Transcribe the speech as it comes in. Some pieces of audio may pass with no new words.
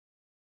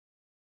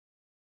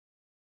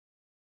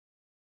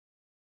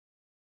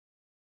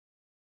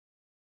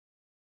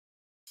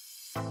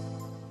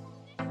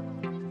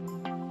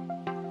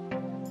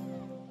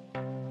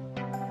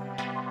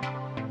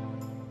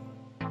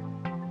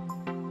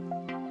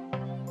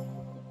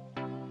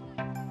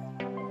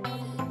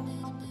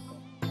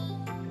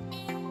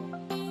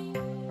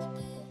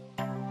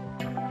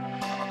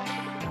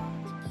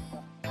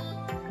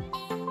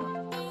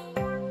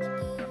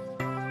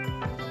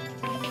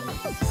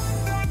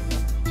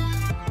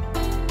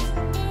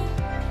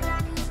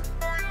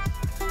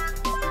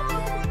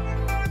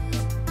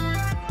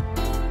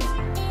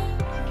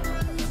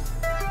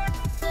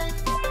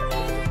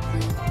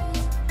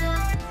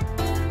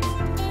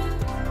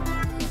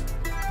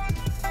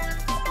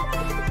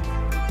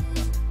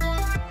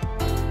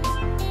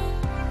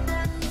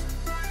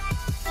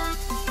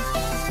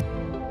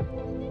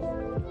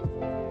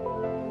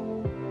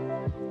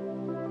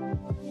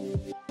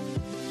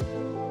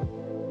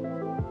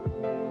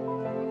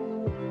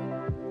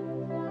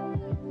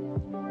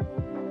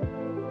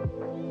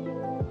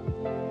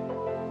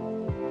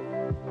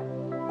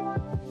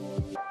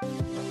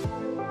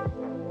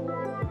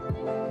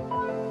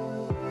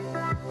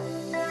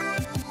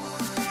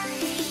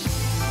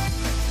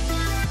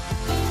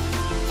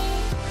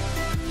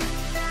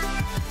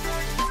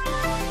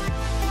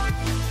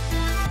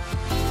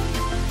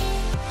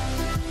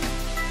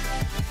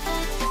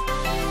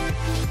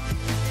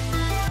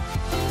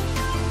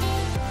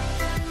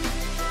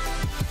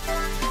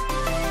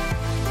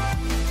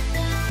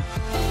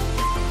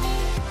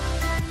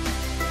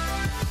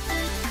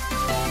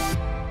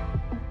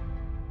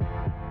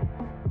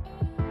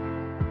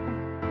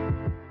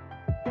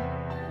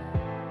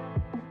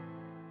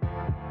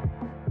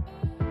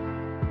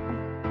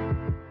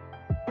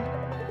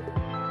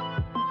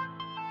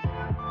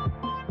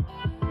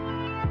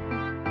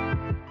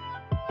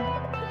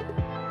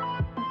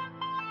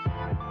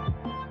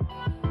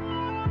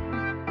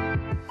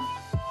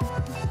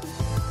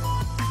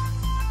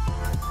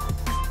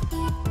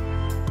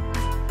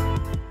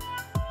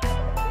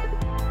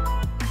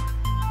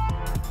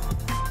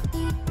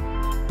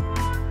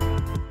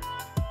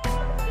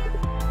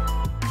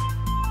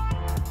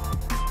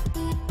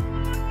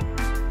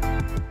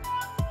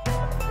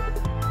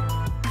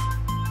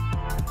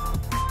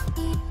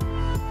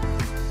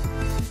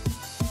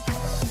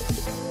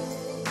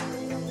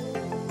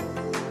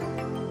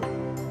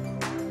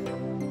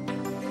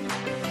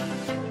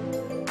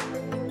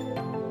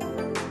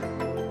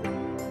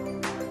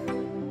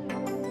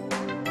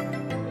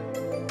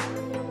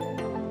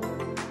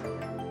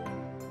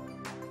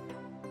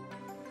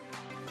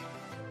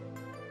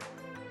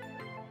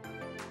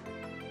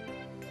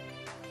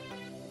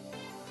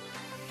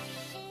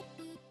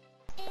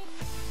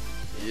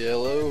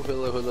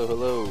Hello, hello, hello,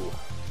 hello.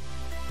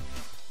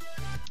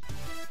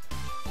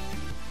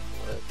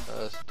 Let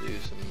us do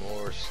some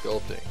more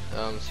sculpting.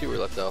 See where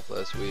we left off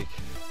last week.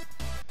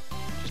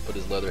 Just put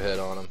his leather head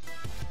on him.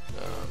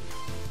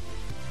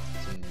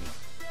 Some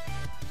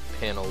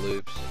panel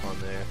loops on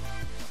there.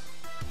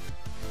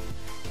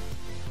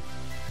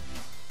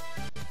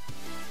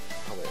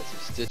 Probably add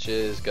some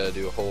stitches. Got to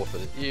do a hole for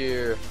the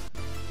ear.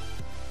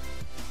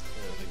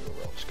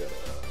 Just gotta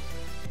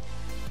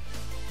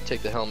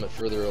take the helmet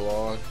further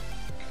along.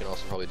 You can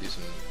also probably do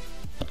some.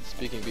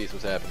 Speaking beast,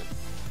 what's happening?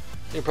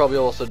 You can probably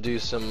also do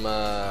some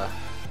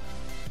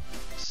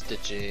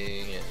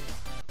stitching and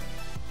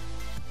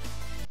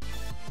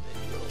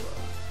maybe a little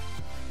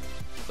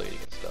plating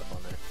and stuff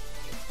on there.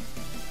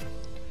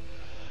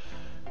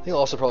 I think I'll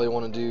also probably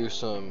want to do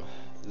some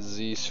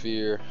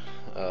ZSphere.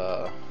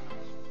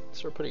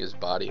 Start putting his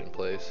body in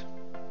place.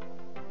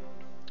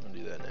 I'll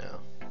do that now.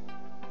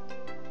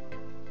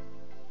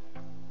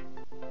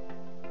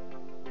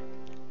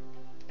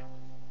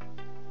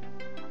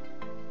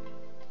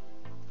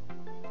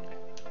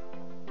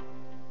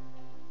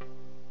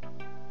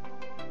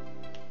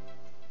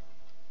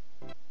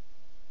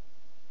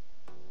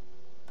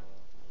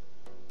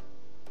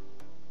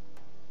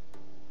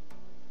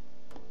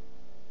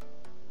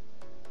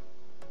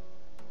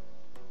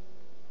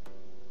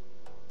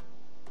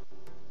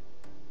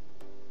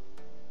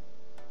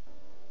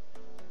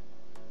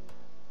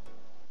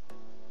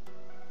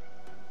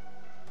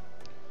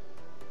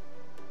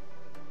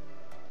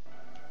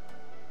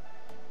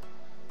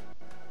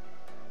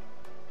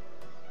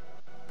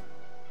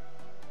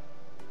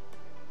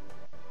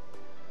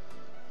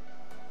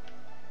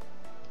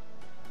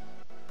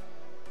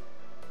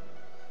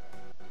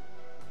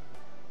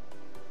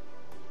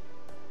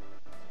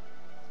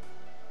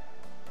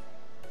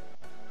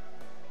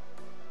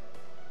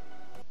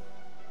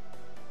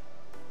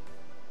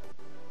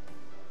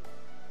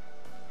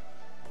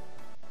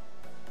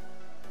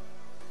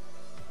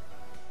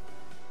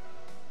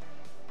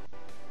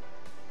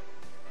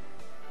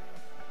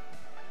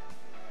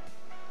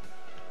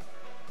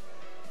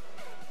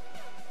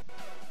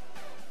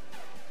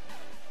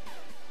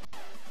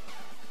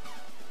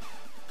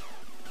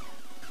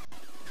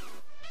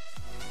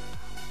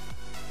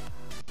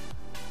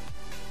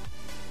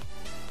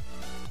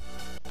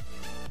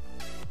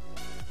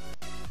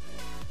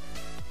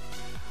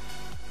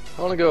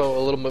 I want to go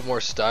a little bit more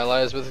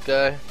stylized with the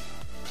guy,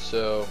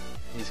 so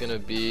he's going to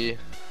be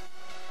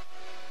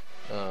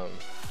a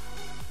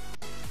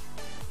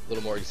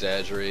little more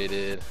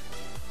exaggerated.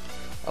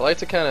 I like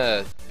to kind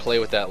of play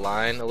with that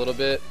line a little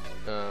bit.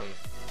 I'm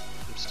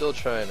still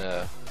trying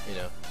to,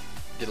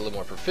 get a little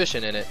more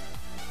proficient in it.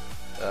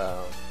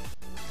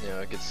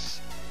 It gets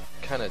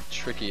kind of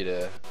tricky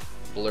to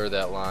blur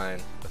that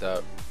line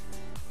without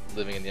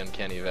living in the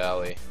uncanny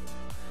valley.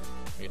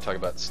 When you talk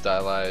about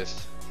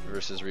stylized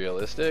versus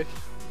realistic,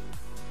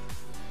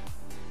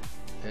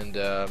 and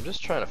I'm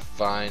just trying to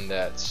find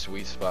that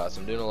sweet spot. So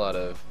I'm doing a lot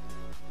of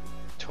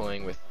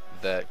toying with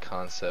that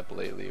concept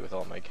lately with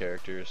all my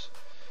characters.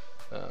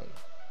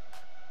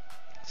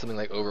 Something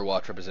like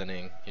Overwatch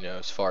representing,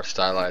 as far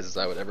stylized as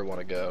I would ever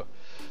want to go.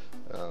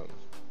 I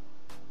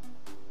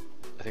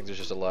think there's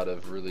just a lot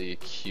of really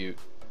cute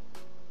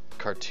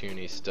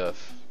cartoony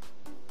stuff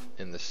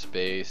in the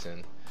space,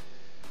 and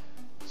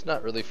it's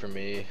not really for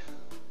me.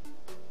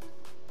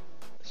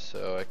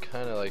 So I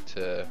kind of like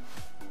to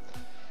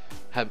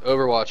have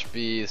Overwatch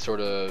be sort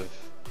of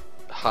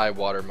high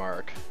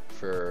watermark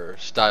for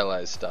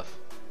stylized stuff.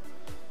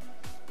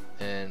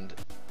 And,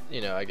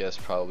 I guess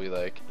probably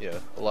like,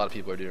 a lot of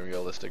people are doing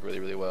realistic really,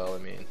 really well. I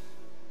mean,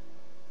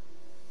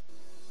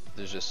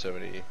 there's just so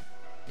many,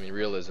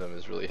 realism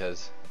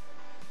has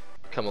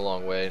come a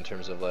long way in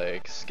terms of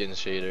like skin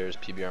shaders,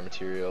 PBR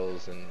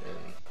materials, and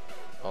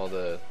all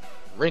the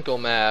wrinkle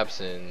maps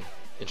and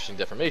interesting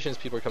deformations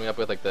people are coming up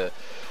with, like the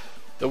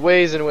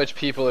ways in which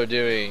people are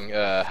doing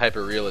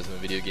hyper-realism in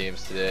video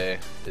games today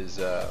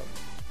is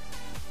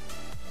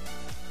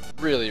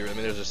really,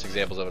 there's just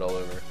examples of it all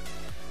over.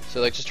 So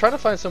like just trying to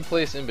find some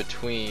place in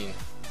between,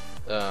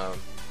 I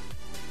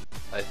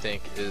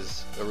think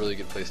is a really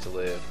good place to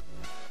live.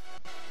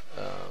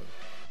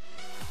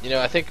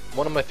 I think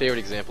one of my favorite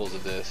examples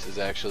of this is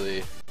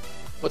actually,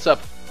 what's up,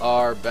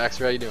 R.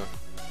 Baxter, how you doing?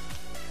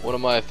 One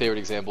of my favorite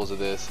examples of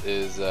this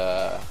is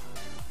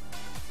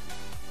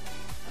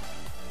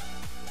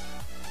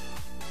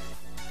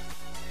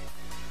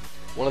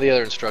one of the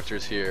other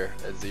instructors here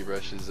at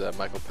ZBrush is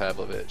Michael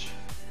Pavlovich,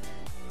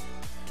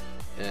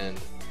 and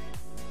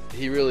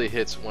he really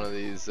hits one of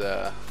these,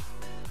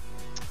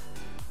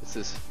 it's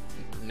this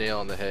nail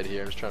on the head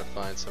here. I'm just trying to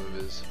find some of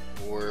his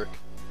work.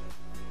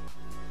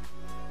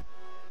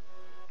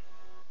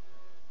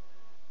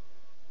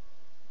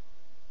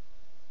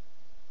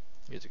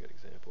 Here's a good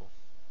example.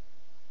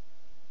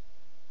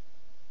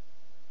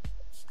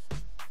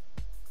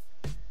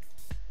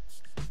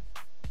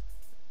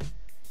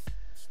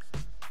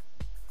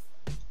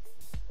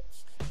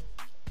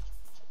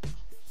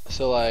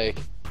 So like,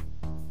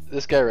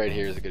 this guy right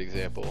here is a good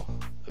example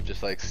of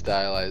just like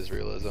stylized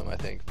realism, I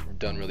think,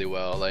 done really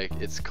well. Like,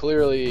 it's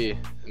clearly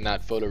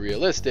not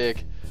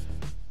photorealistic,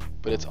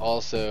 but it's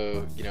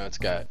also, you know,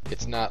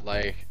 it's not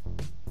like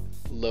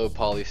low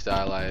poly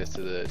stylized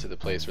to the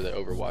place where the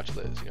Overwatch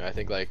lives. You know, I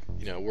think, like,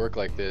 you know, work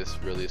like this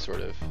really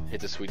sort of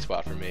hits a sweet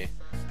spot for me.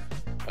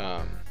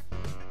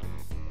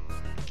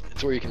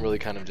 It's where you can really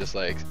kind of just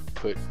like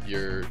put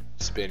your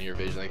spin, your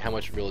vision, like how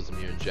much realism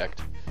you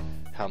inject,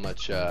 how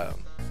much you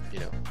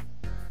know,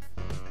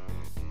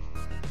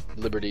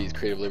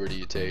 creative liberty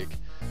you take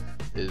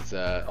is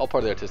all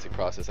part of the artistic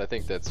process. I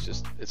think that's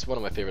just, it's one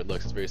of my favorite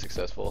looks. It's very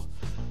successful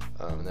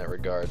in that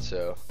regard.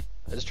 So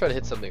I just try to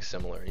hit something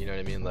similar. You know what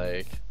I mean?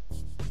 Like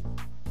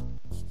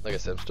I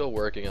said, I'm still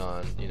working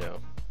on, you know,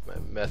 my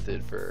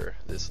method for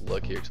this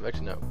look here, because I've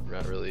actually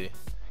not really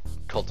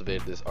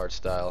cultivated this art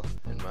style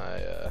in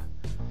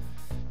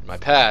my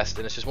past,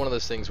 and it's just one of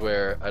those things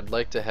where I'd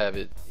like to have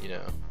it, you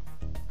know,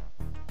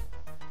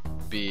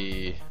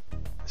 be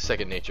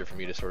second nature for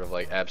me to sort of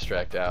like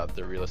abstract out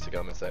the realistic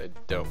elements that I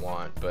don't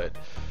want, but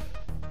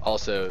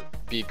also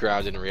be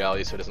grounded in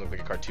reality so it doesn't look like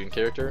a cartoon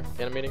character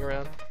animating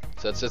around.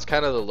 So that's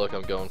kind of the look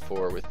I'm going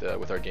for with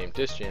our game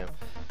Disc Jam,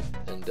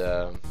 and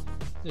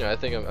you know, I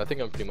think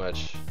I'm pretty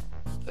much,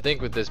 I think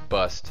with this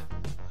bust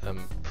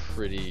I'm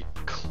pretty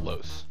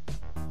close.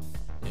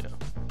 You know,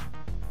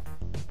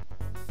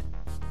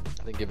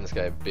 I think giving this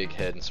guy a big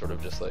head and sort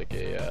of just like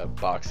a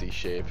boxy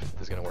shape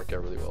is going to work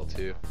out really well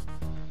too.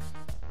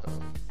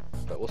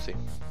 But we'll see.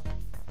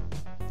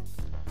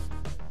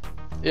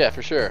 Yeah,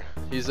 for sure.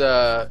 He's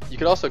you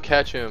could also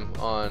catch him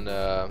on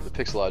the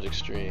Pixelogic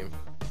stream.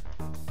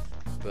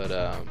 But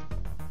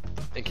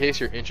in case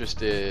you're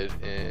interested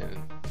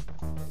in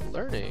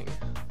learning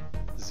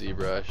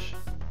ZBrush,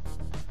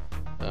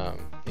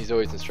 he's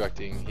always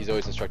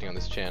instructing on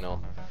this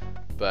channel.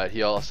 But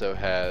he also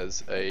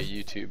has a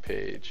YouTube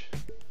page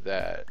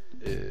that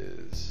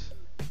is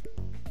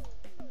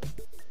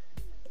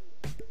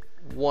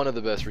one of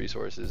the best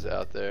resources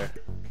out there.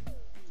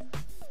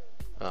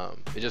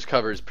 It just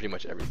covers pretty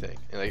much everything.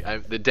 And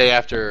like the day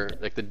after,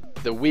 like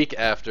the week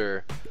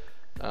after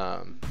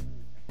ZBrush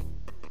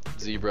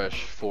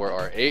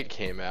 4R8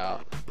 came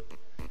out,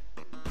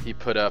 he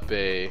put up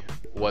a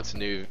What's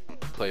New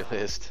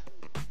playlist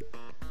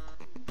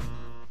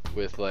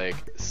with like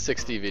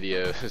 60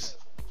 videos.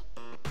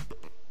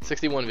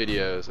 61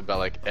 videos about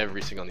like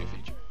every single new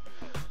feature.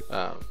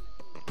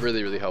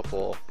 Really, really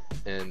helpful.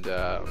 And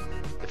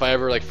if I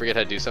ever like forget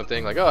how to do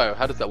something, like, oh,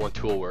 how does that one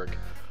tool work?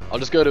 I'll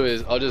just go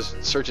to I'll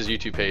just search his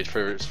YouTube page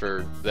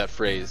for that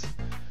phrase,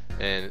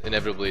 and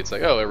inevitably it's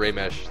like, oh, array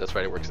mesh, that's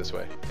right, it works this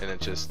way. And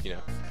it's just, you know,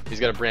 he's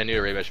got a brand new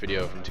array mesh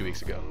video from 2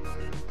 weeks ago.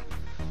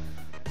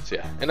 So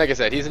yeah, and like I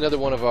said, he's another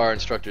one of our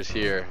instructors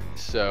here.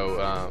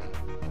 So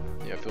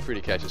you know, feel free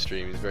to catch his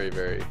stream. He's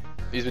very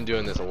he's been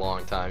doing this a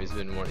long time. He's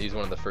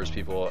one of the first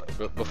people.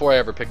 Before I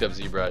ever picked up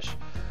ZBrush,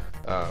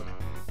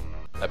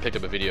 I picked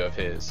up a video of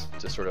his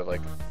to sort of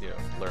like, you know,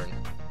 learn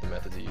the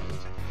methods he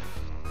uses.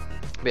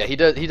 But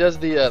yeah, he does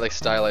the like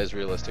stylized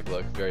realistic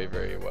look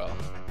very well.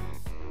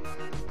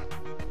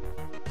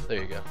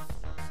 There you go.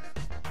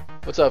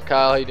 What's up,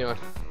 Kyle? How you doing?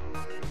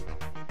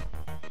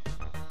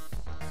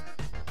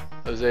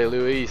 Jose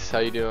Luis, how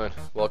you doing?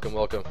 Welcome.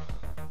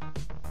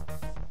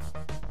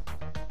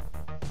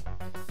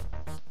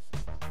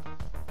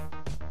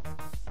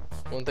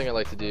 One thing I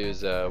like to do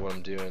is when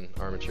I'm doing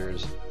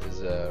armatures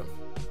is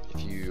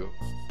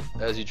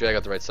as you drag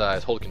out the right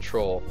size, hold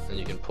control and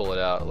you can pull it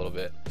out a little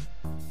bit.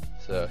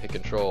 So hit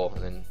control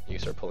and then you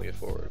can start pulling it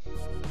forward. So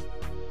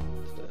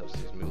that helps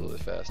these move a little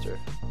bit faster.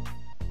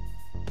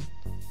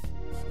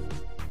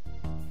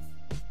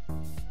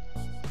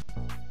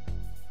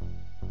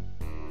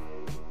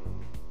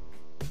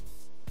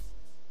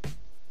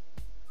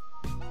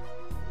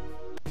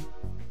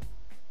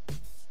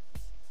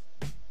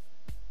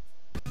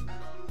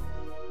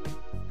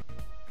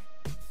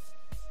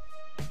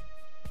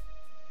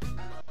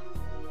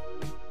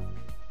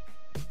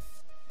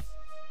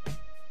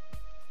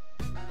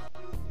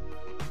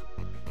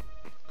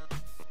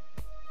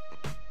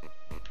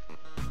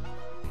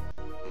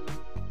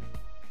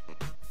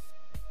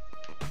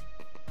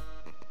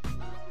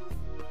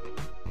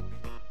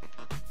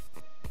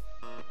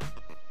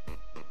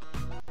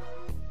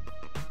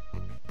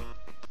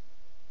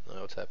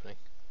 What's happening?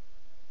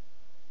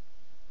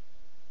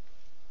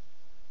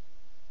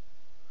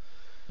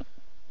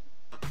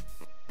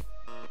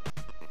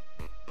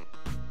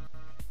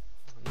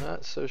 I'm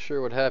not so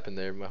sure what happened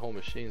there. My whole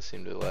machine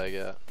seemed to lag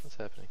out. What's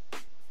happening?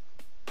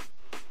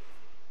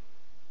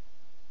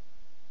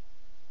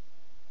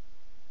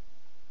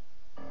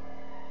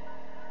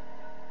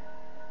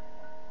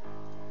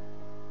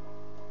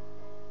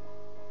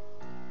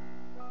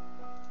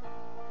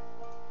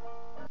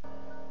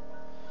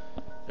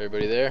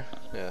 Everybody there?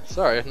 Yeah,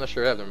 sorry, I'm not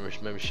sure what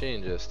happened. My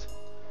machine just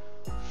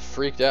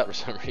freaked out for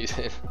some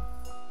reason.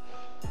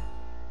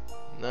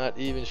 Not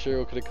even sure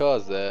what could have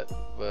caused that,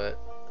 but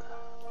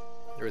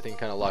everything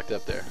kind of locked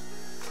up there.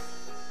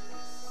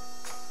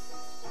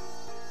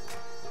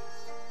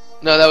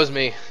 No, that was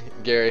me,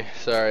 Gary.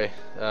 Sorry.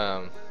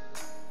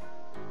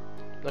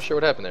 Not sure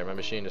what happened there. My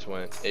machine just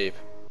went ape.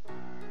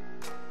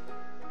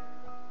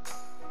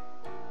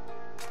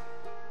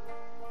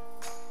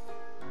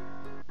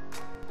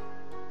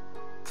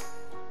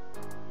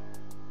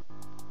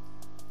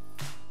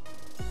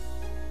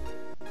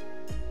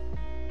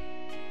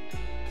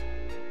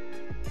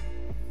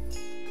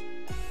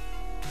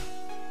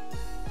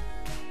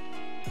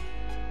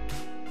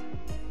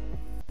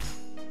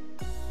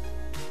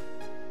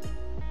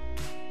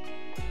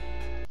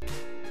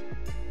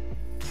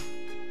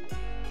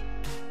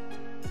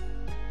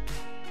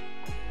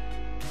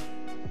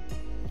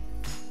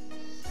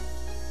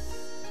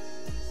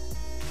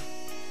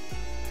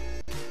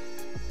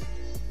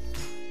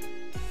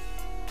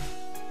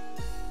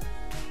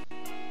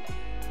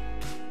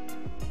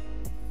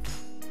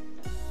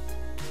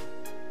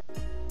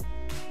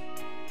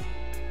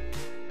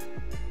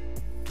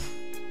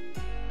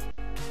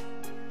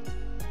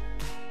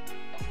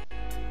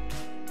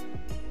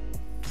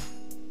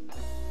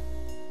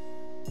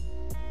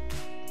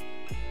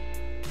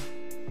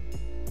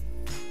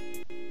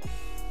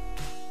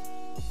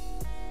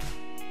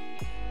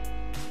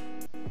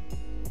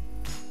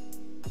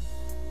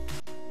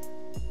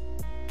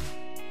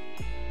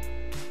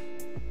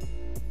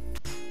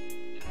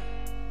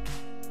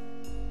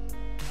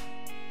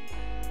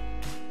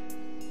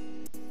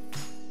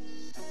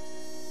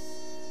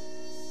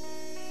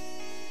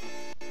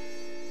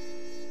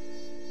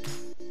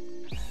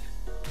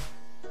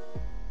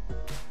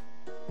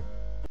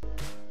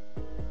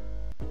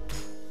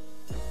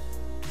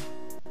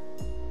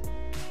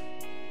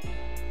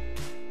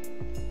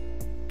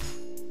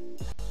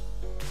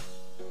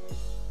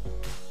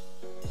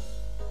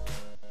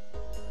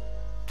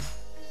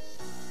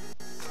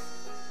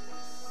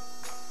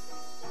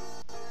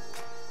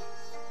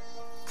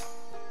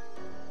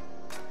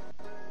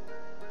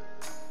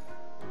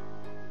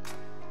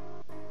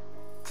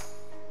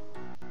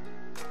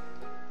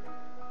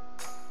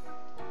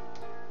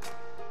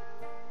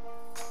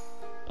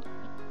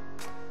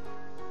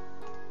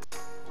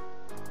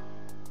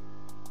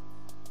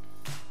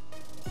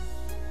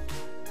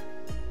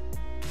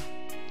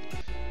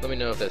 Let me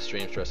know if that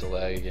stream starts to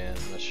lag again.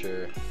 I'm not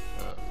sure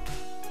what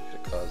could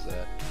have caused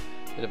that.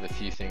 I did have a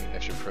few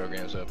extra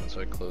programs open,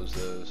 so I closed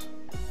those.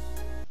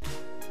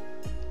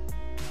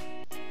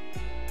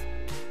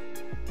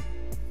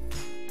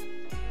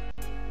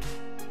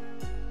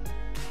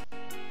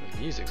 The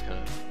music's kind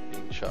of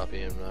being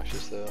choppy and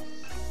obnoxious though.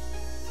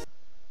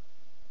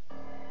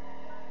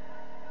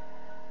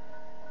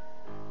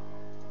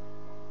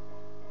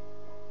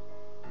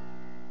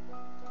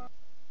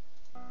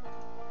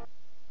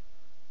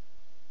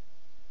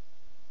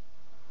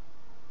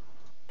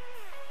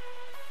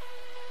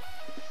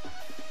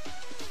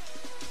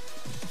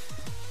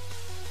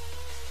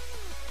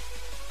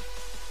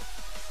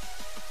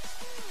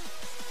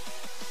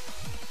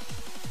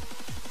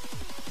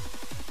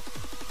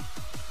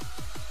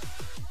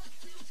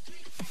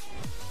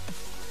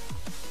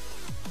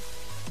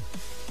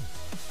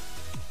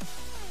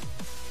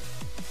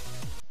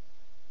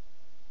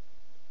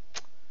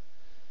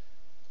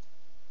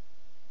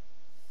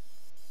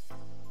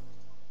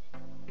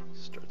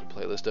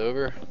 Playlist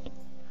over.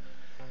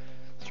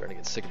 Starting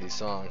to get sick of these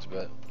songs,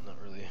 but I'm not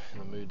really in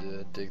the mood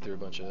to dig through a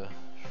bunch of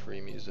free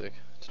music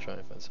to try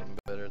and find something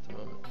better at the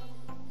moment.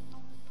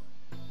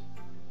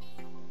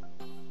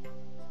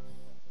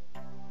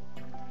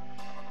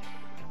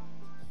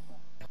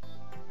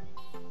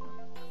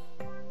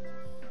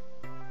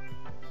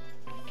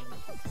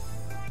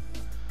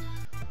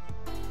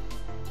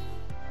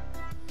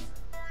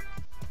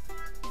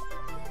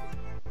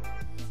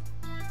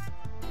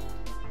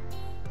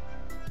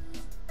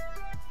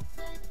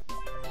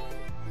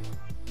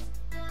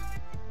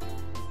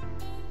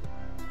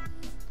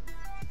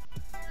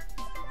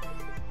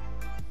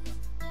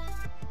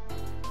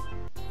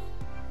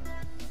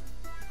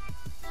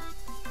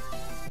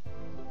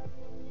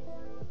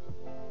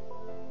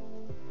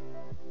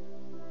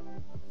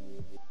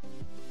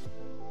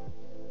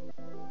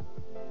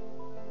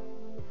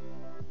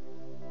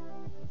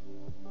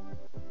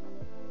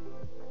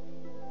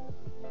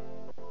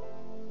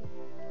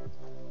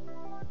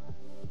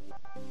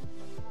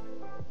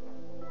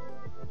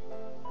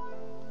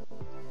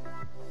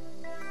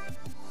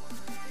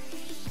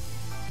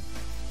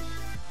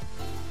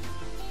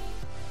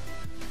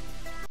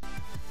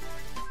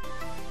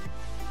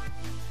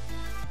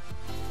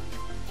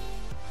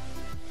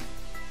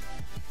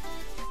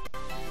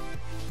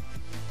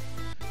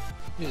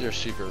 These are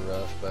super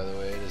rough, by the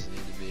way. It doesn't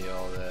need to be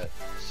all that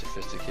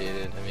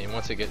sophisticated. I mean,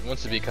 once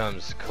it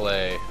becomes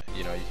clay,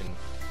 you know, you can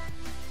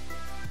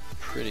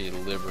pretty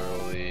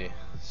liberally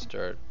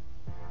start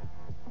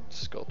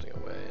sculpting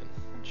away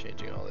and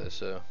changing all this.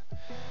 So,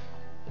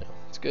 you know,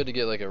 it's good to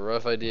get like a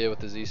rough idea with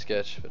the Z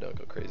sketch, but don't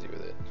go crazy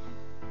with it.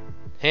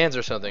 Hands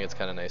are something it's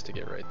kind of nice to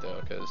get right though,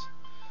 because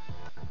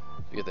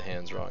if you get the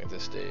hands wrong at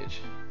this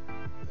stage,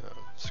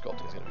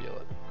 sculpting is going to be a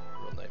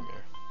real nightmare.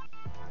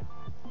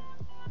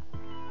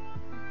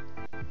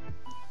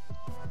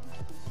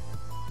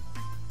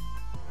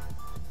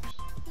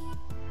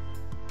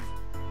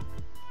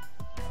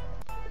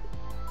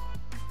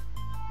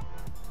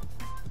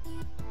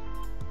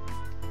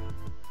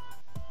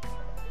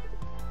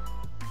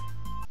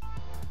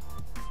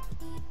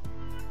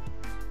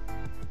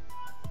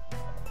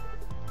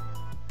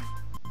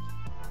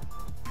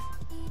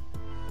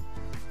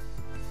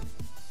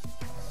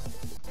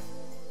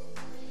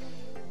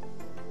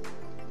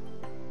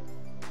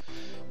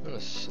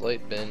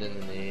 Slight bend in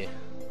the knee,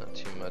 not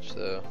too much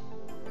though.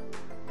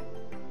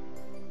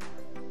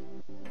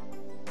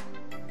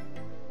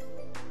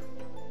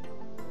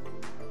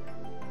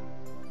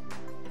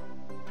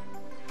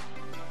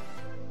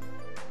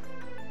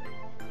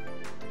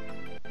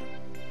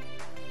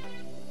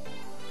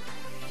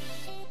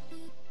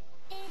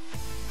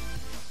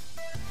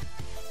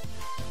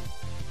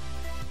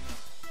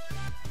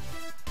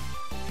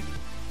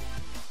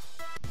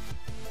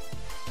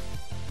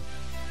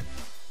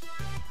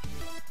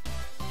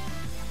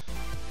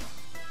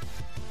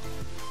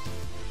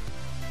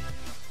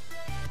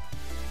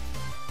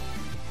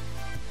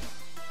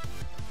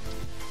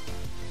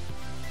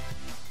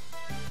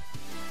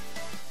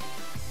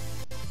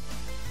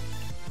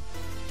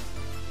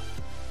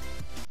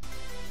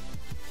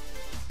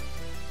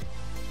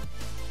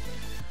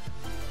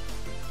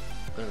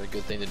 Another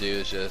good thing to do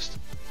is just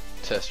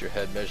test your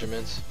head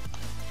measurements.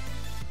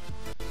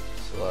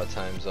 So a lot of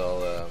times I'll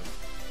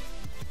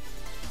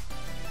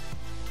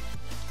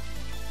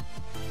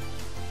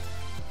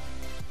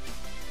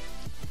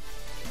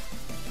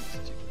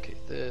let's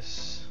duplicate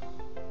this,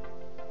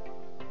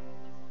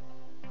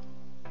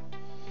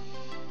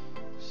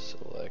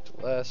 select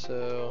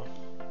lasso,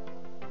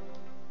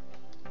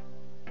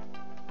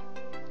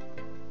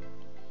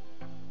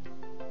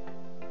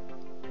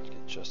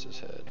 get just his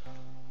head.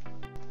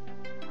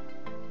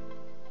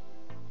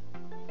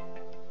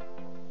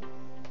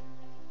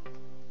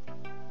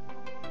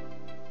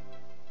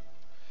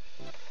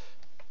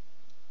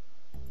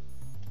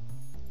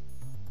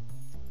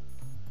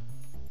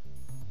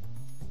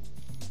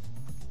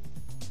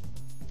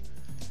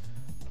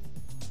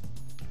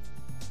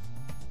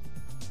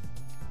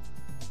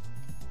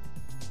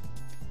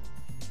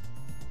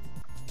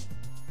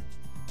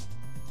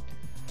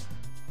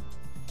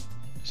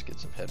 Get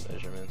some head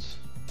measurements.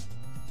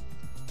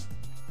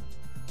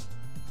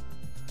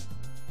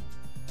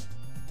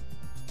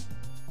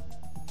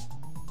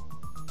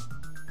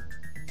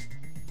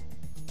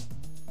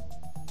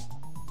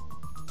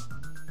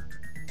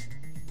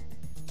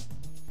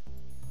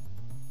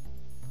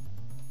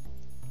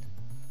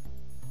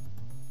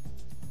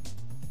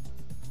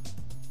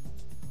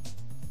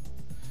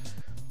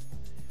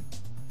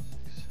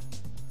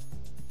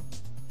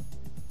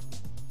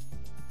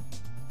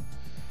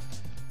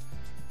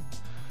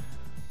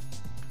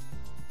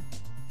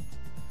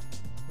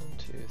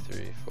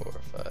 Three, 4,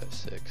 5,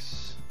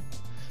 6.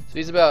 So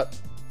he's about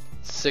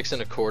 6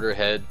 1/4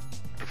 head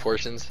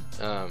proportions,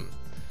 and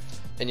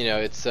you know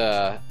it's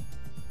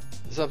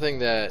something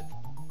that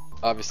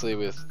obviously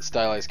with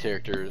stylized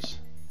characters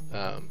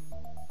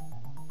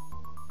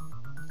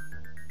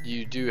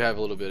you do have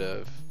a little bit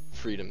of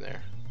freedom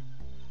there.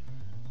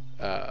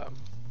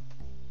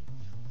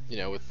 You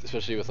know,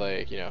 especially with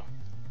like, you know,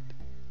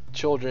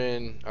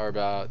 children are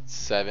about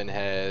 7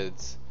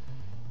 heads,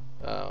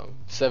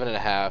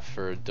 7.5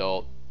 for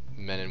adult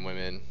men and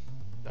women.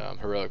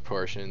 Heroic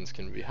portions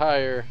can be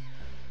higher.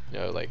 You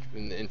know, like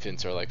the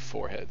infants are like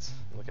 4 heads.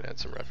 I'm looking at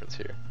some reference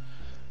here.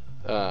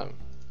 But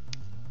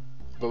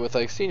with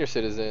like senior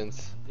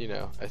citizens, you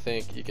know, I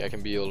think I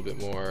can be a little bit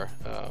more,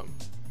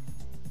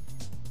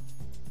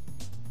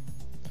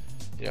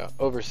 you know,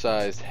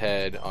 oversized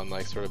head on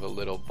like sort of a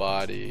little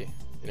body.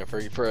 You know,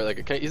 for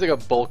like he's like a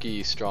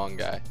bulky, strong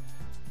guy.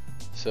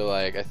 So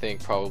like I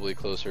think probably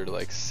closer to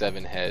like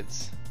 7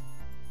 heads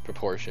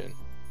proportion.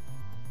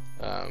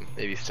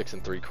 Maybe 6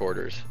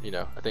 3/4. You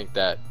know, I think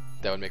that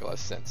would make a lot of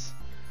sense.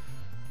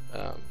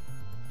 Let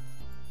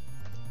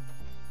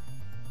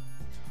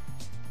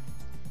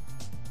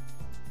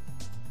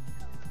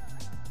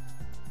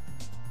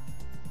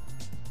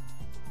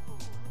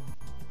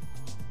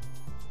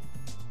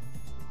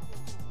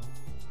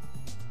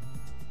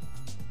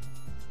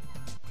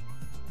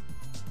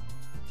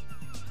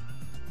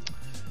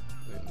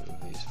me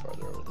move these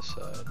farther over the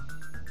side.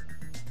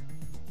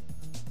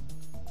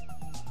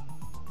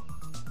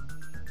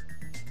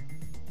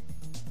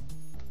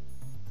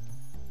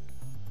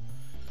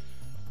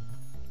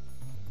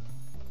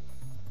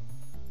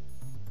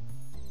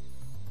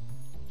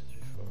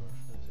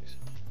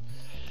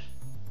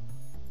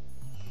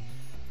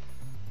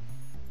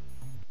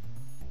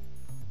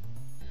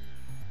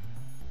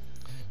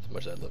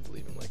 Much I'd love to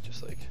leave him like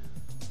just like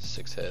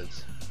 6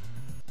 heads.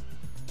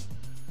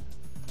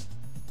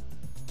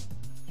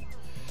 I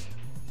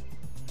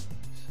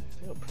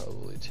think I'll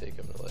probably take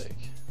him to like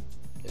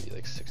maybe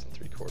like 6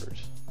 3/4.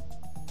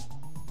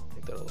 I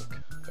think that'll look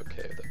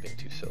okay without being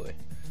too silly.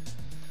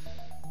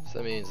 So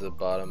that means the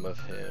bottom of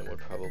him would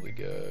probably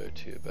go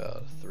to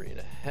about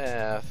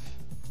 3.5.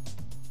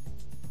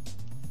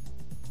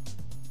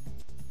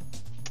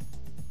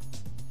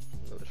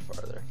 A little bit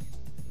farther.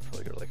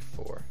 Probably go to like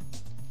 4.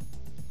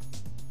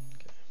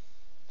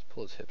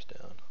 Pull his hips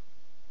down.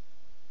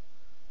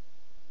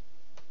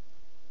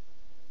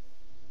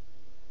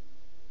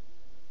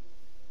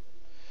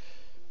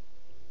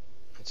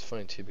 It's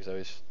funny too because I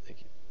always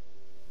think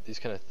these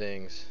kind of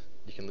things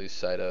you can lose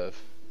sight of,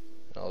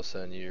 and all of a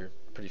sudden you're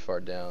pretty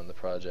far down the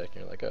project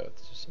and you're like, oh,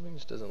 something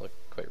just doesn't look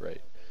quite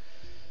right.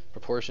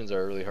 Proportions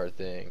are a really hard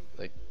thing.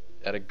 Like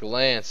at a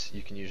glance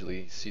you can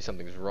usually see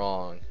something's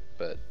wrong,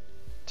 but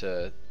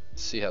to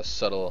see how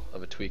subtle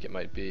of a tweak it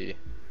might be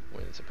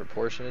when it's a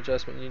proportion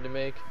adjustment you need to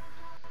make,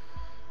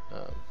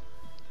 it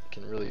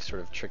can really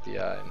sort of trick the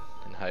eye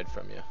and hide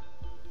from you.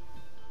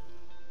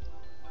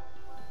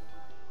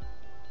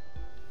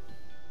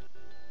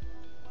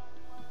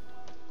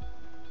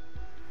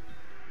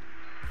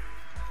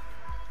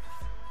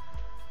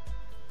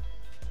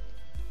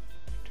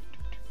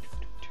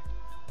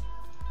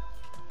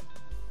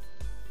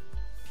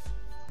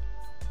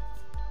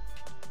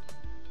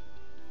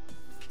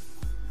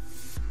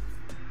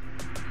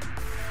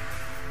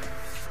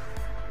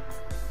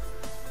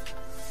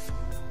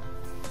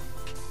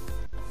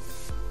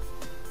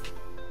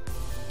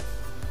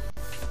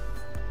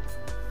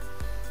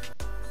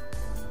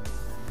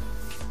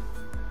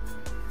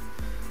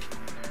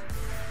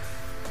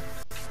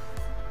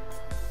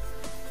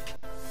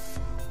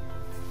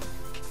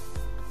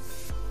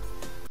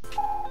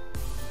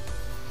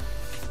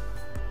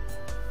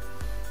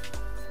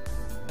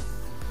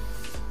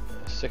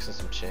 Six and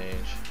some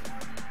change.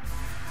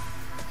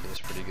 Seems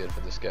pretty good for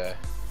this guy.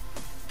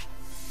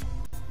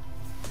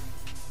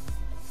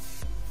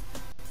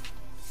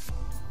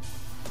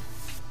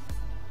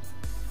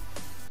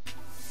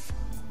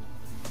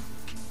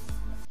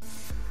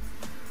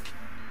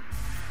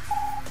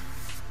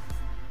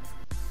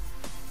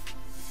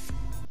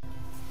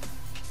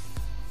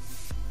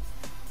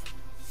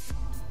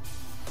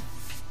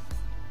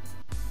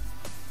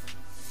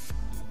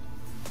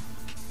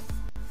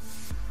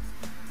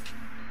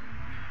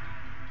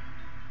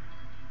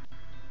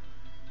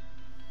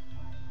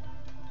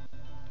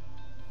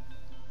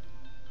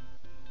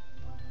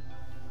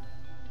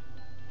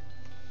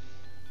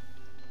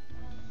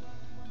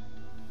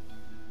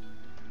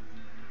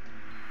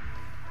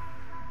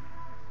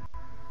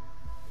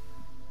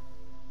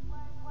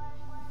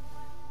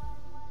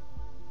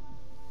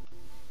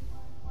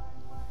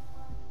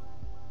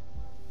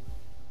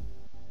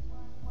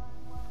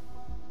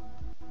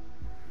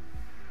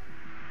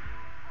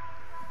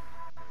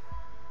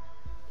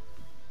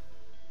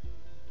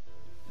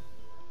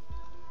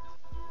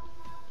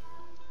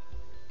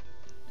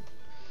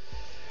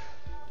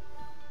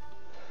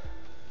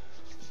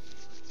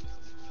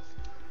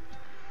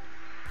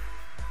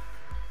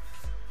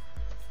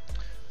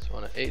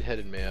 On an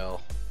 8-headed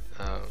male,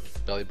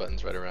 belly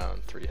button's right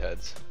around 3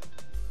 heads.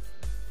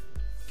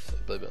 So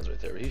belly button's right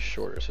there, but he's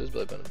shorter, so his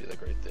belly button would be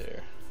like right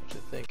there, which I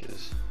think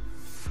is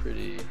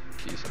pretty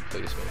decent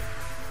placement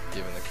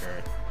given the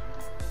current.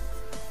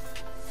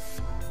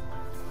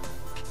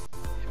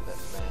 Given that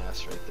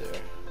mass right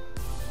there.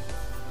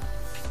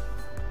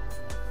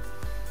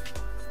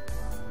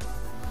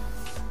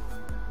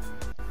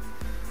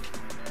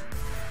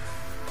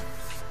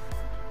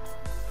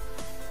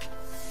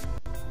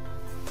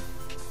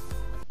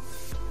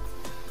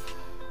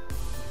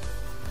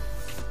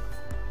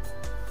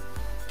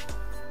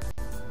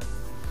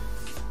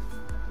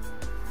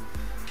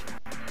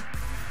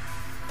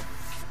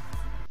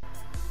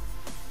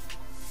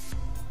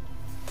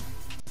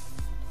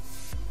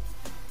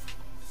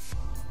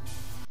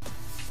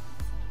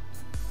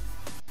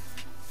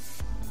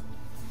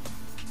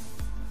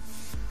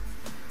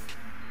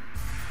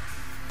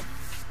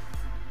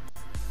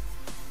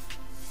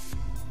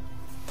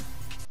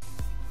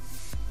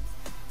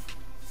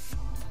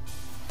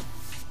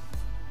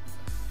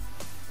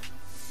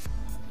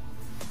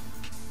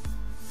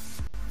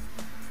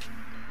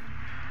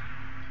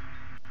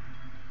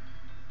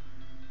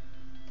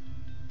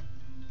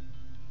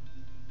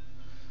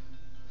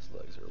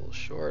 Legs are a little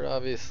short,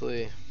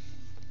 obviously.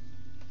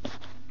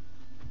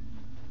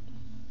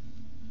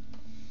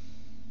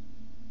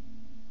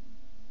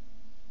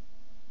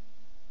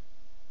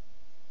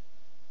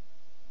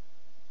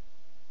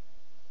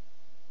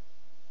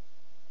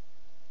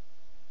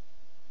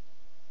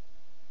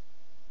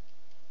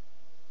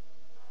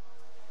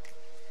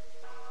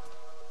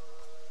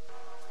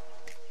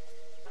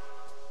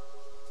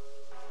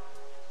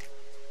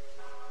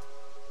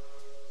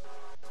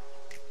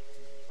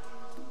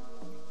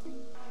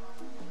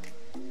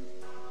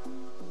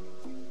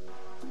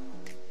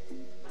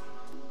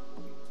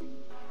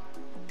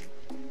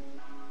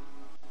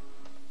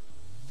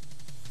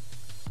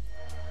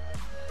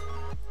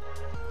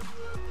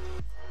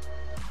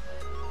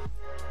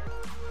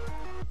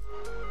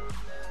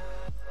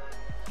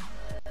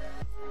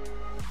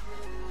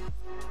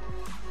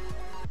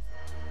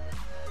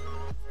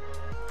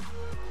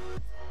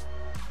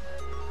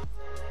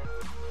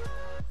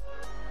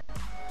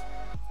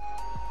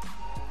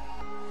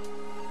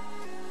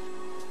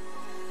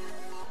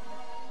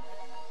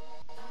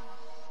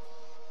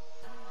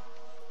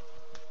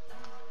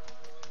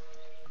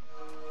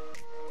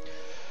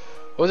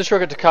 What was the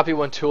shortcut to copy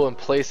one tool and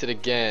place it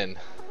again?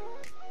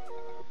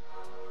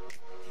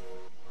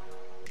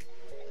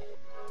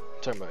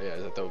 I'm talking about, yeah,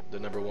 is that the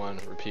number one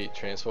repeat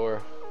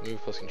transfer? Move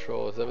plus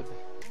control, is that what?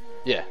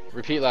 Yeah,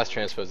 repeat last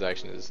transpose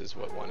action is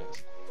what one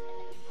is.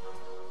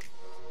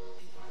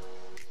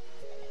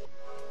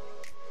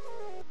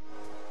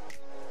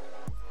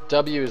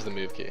 W is the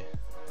move key.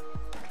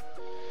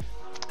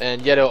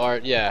 And Yeto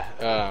art, yeah.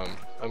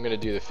 I'm gonna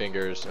do the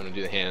fingers. I'm gonna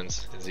do the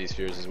hands and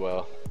ZSpheres as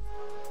well.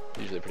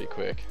 Usually pretty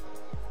quick.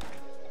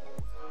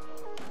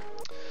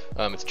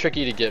 It's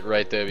tricky to get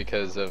right though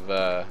because of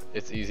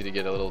it's easy to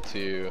get a little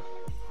too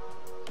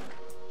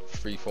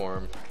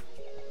freeform.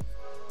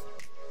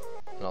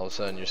 And all of a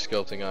sudden you're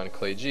sculpting on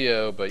clay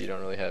geo, but you don't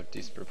really have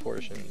decent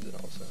proportions, and all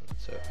of a sudden,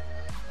 so.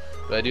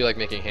 But I do like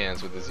making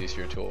hands with the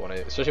ZSphere tool,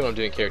 especially when I'm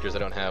doing characters I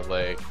don't have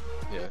like,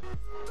 you know,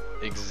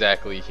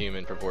 exactly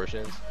human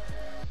proportions.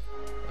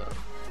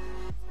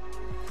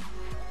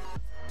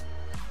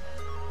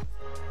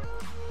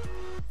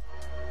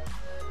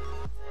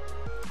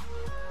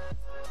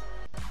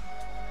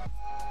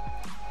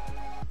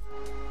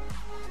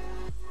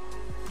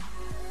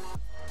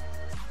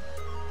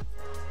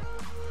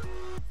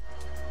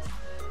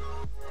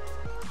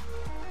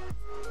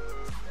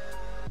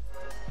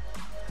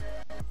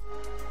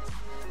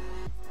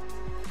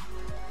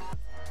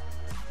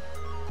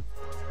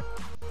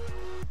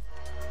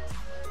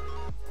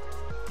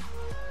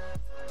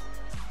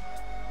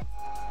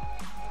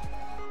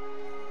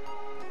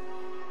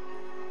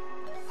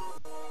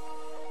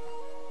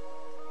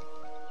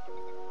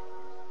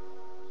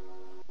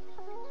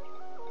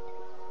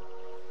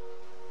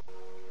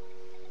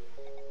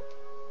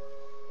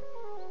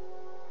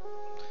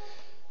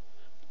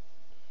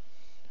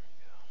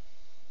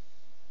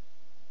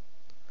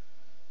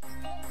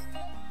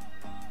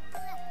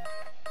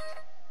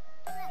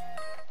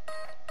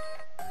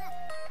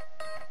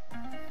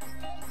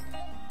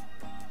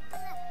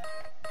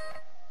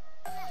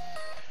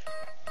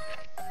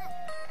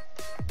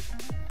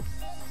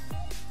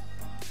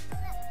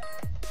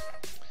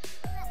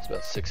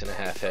 About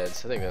 6.5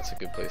 heads. I think that's a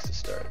good place to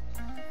start.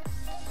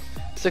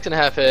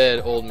 6.5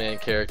 head, old man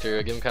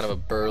character. Give him kind of a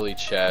burly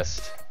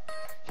chest.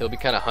 He'll be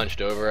kind of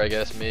hunched over, I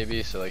guess,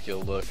 maybe. So like he'll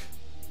look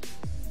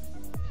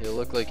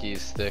like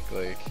he's thick,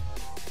 like,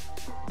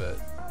 but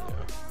you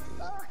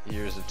know, his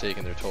years have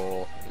taken their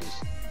toll. His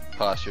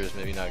posture is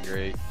maybe not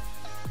great.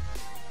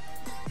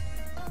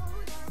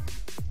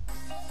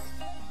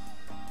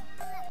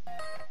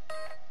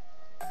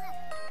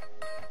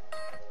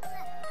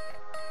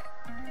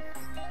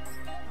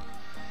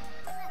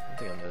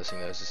 Noticing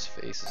that his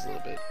face is a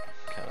little bit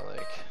kind of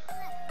like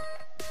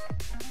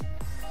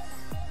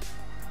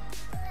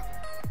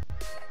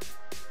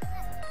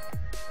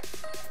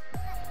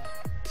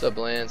what's up,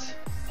 Lance?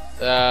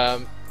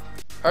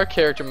 Our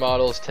character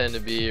models tend to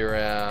be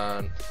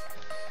around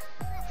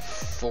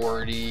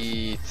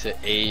 40 to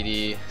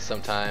 80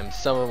 sometimes.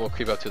 Some of them will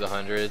creep up to the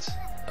hundreds,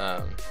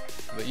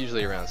 but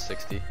usually around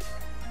 60.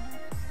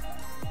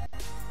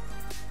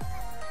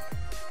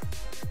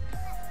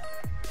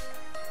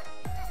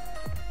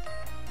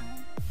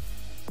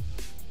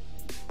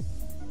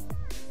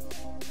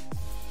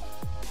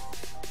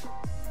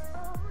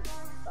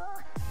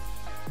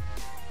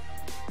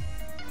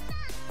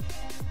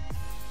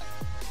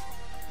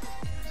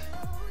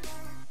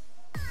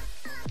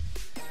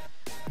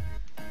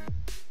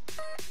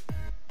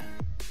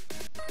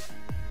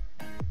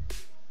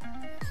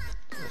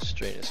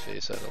 Straighten his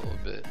face out a little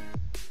bit.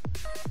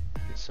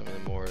 Get some of the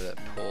more of that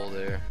pull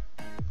there.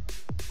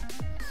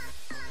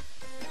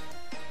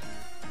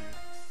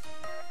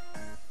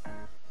 A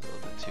little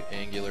bit too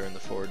angular in the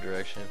forward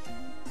direction.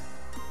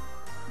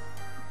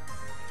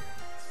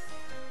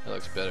 That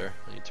looks better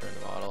when you turn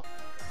the model.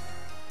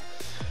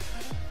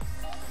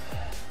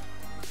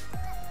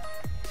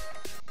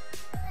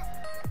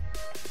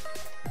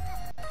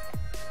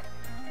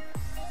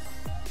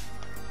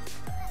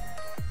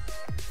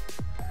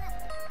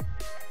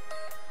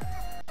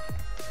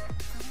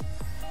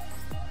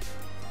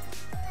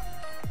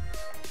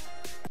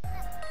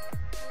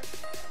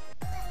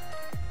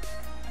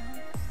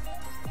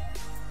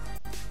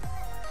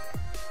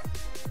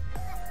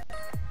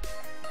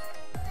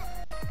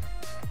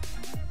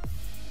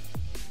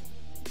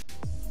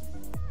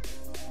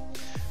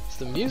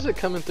 The music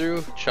coming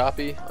through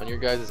choppy on your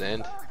guys'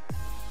 end?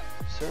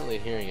 Certainly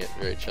hearing it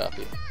very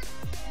choppy.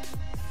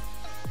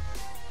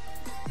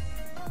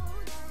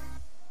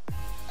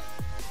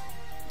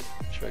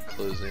 Try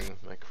closing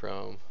my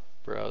Chrome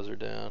browser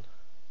down.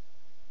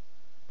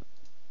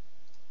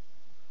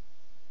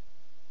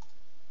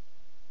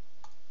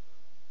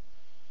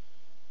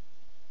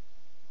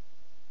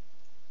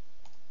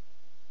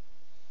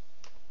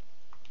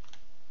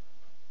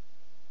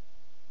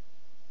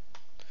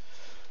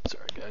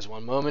 Sorry guys,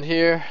 one moment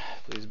here.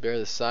 Please bear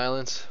the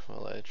silence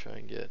while I try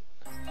and get...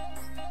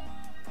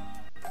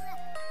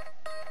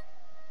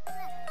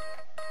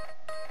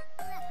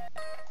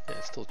 Yeah,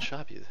 it's still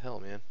choppy as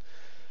hell, man.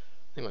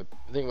 I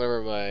think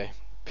whenever my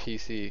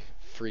PC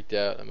freaked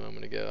out a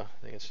moment ago,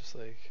 I think it's just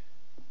like...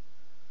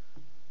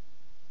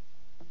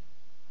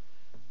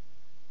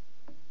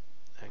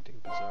 acting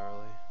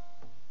bizarrely.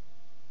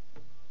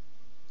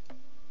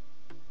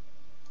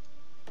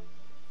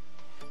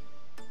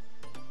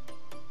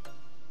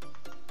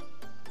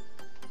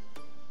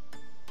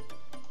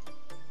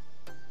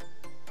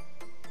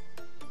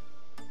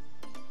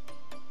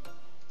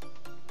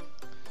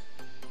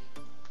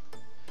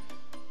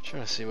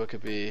 Trying to see what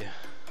could be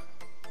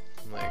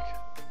I'm like,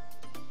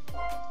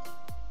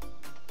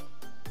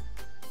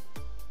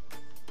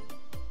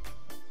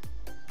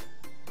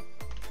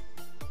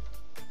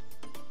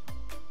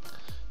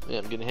 yeah,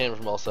 I'm getting hammered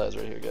from all sides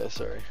right here, guys.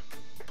 Sorry.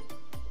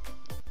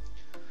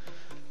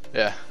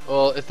 Yeah,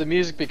 well, if the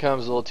music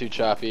becomes a little too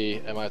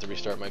choppy, I might have to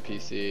restart my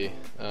PC.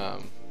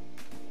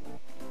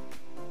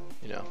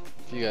 You know,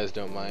 if you guys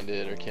don't mind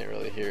it or can't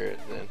really hear it,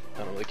 then I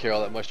don't really care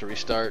all that much to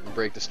restart and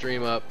break the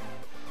stream up.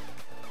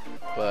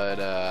 But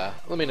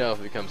let me know if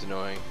it becomes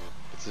annoying.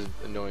 It's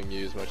annoying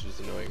you as much as it's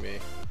annoying me.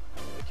 I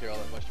don't really care all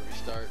that much to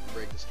restart and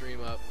break the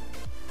stream up.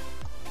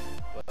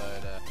 But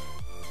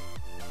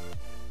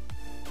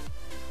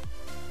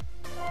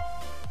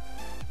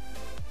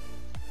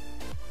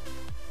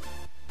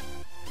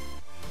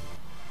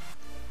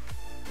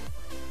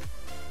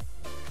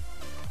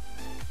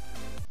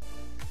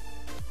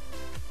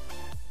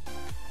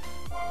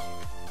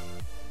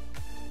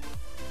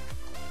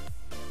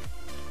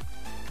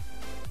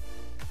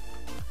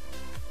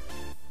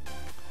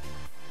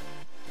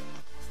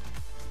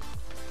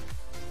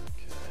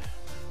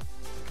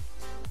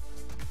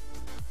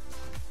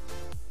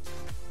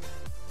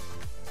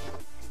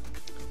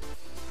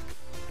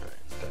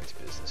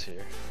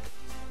here.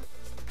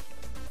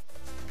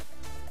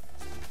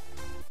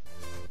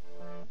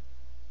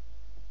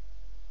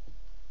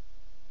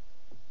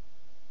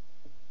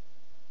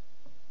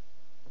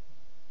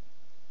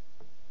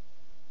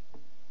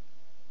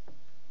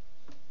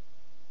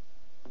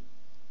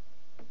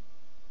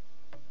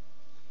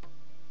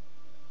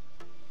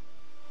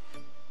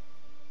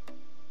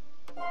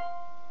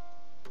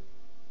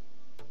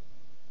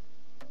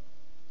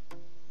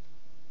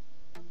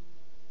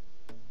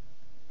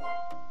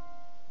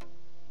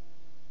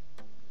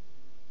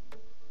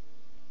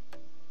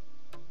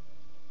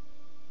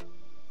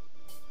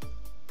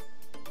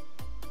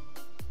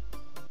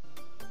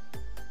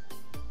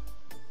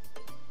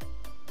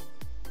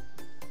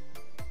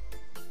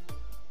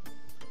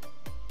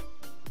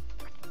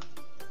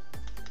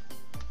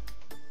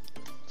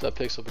 What's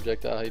up, Pixel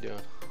Projectile? How you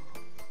doing?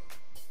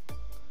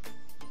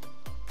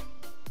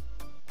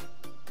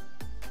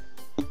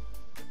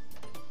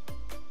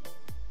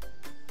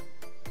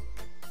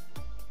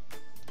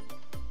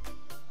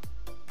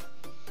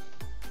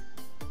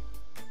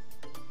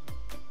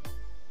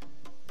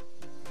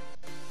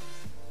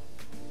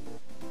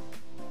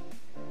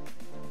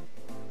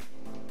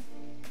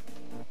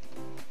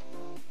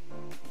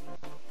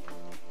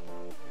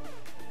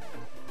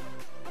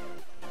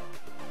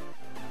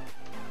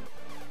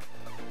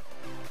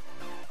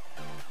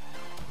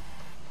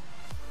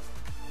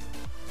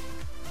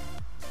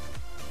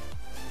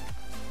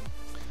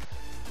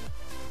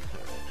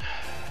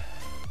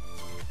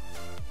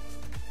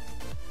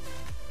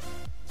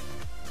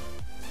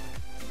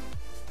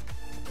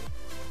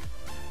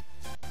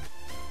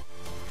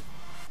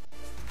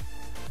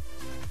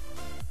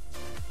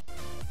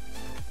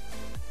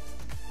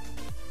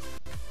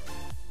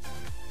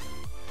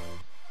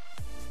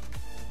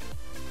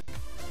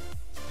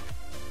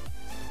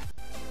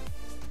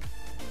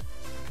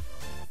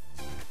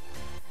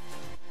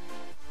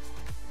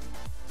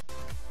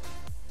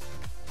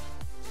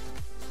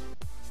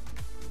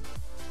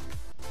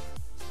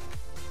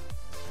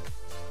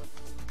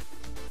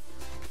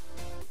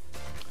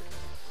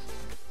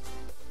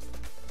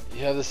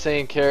 You have the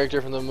same character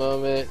from the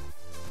moment.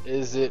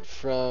 Is it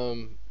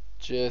from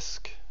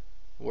Jisk?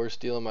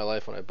 Worst deal in my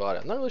life when I bought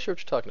it. I'm not really sure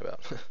what you're talking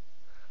about.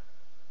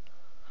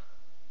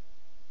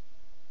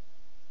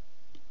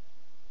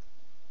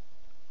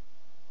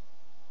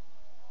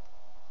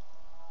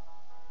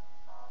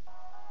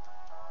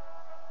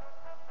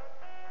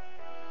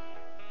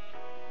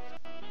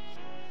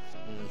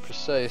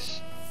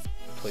 Precise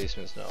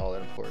placement's not all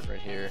that important right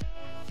here.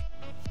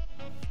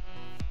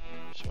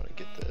 Just want to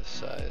get the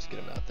size, get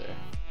them out there.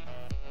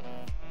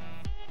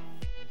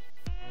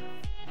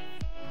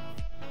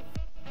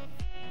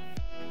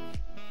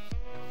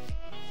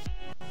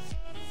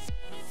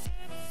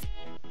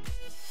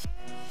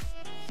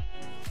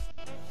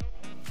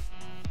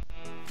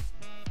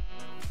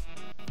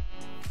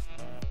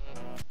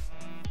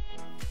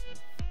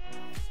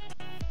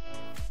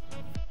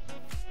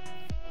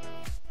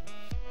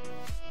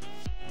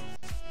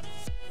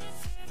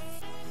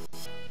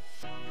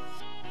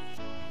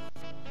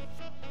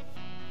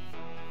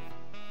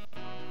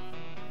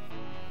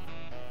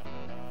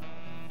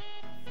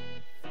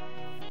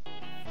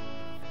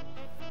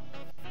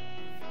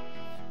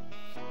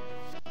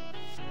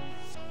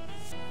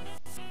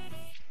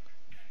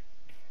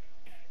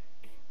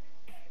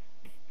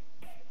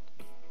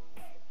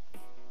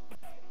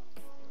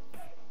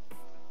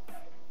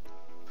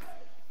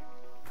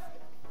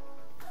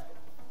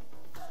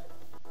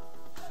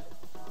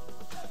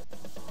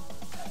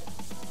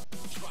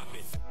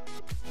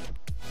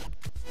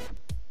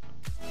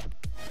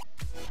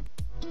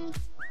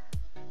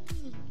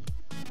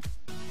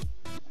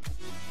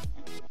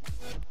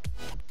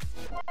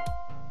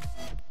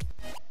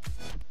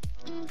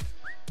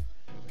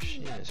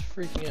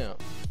 Freaking out.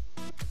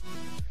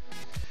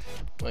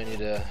 Might need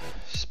to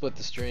split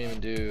the stream and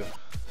do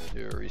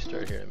a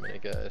restart here in a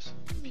minute, guys.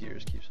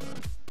 Computers keeps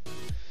on.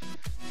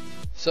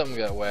 Something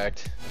got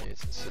whacked. Maybe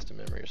it's in system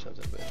memory or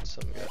something, but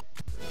something got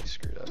really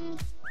screwed up.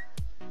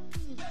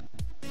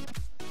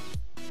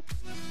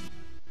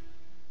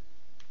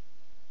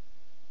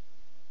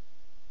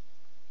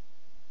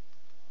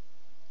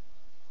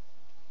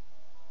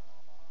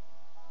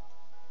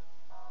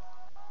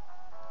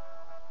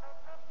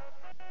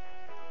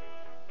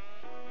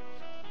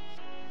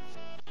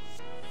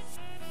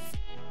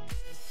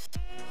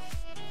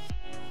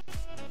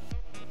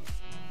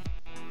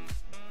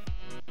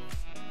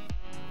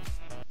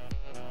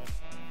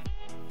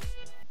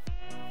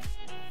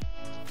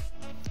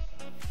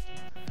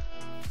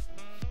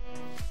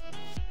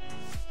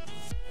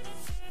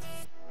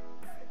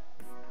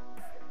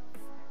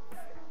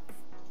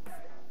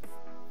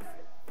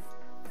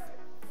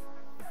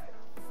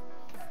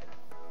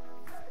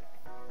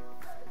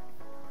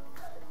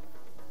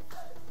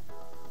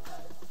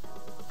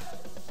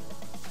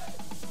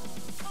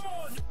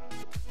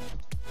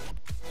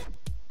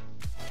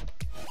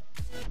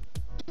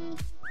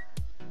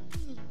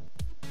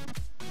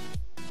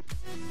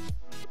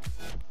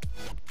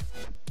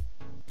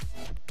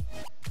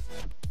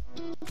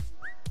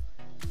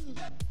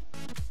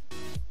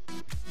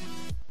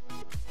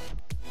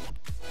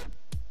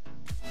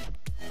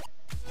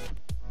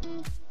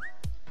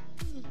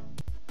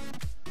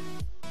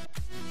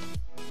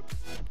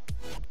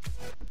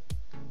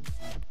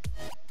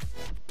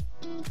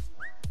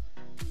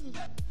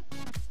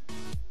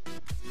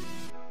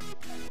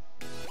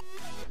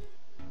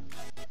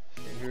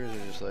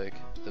 Like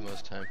the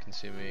most time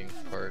consuming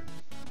part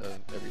of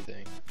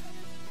everything.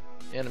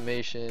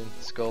 Animation,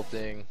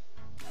 sculpting,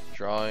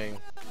 drawing.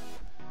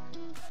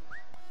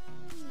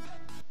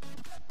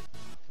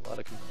 A lot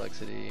of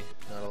complexity,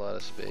 not a lot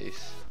of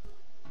space.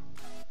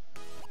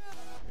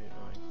 Very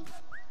annoying.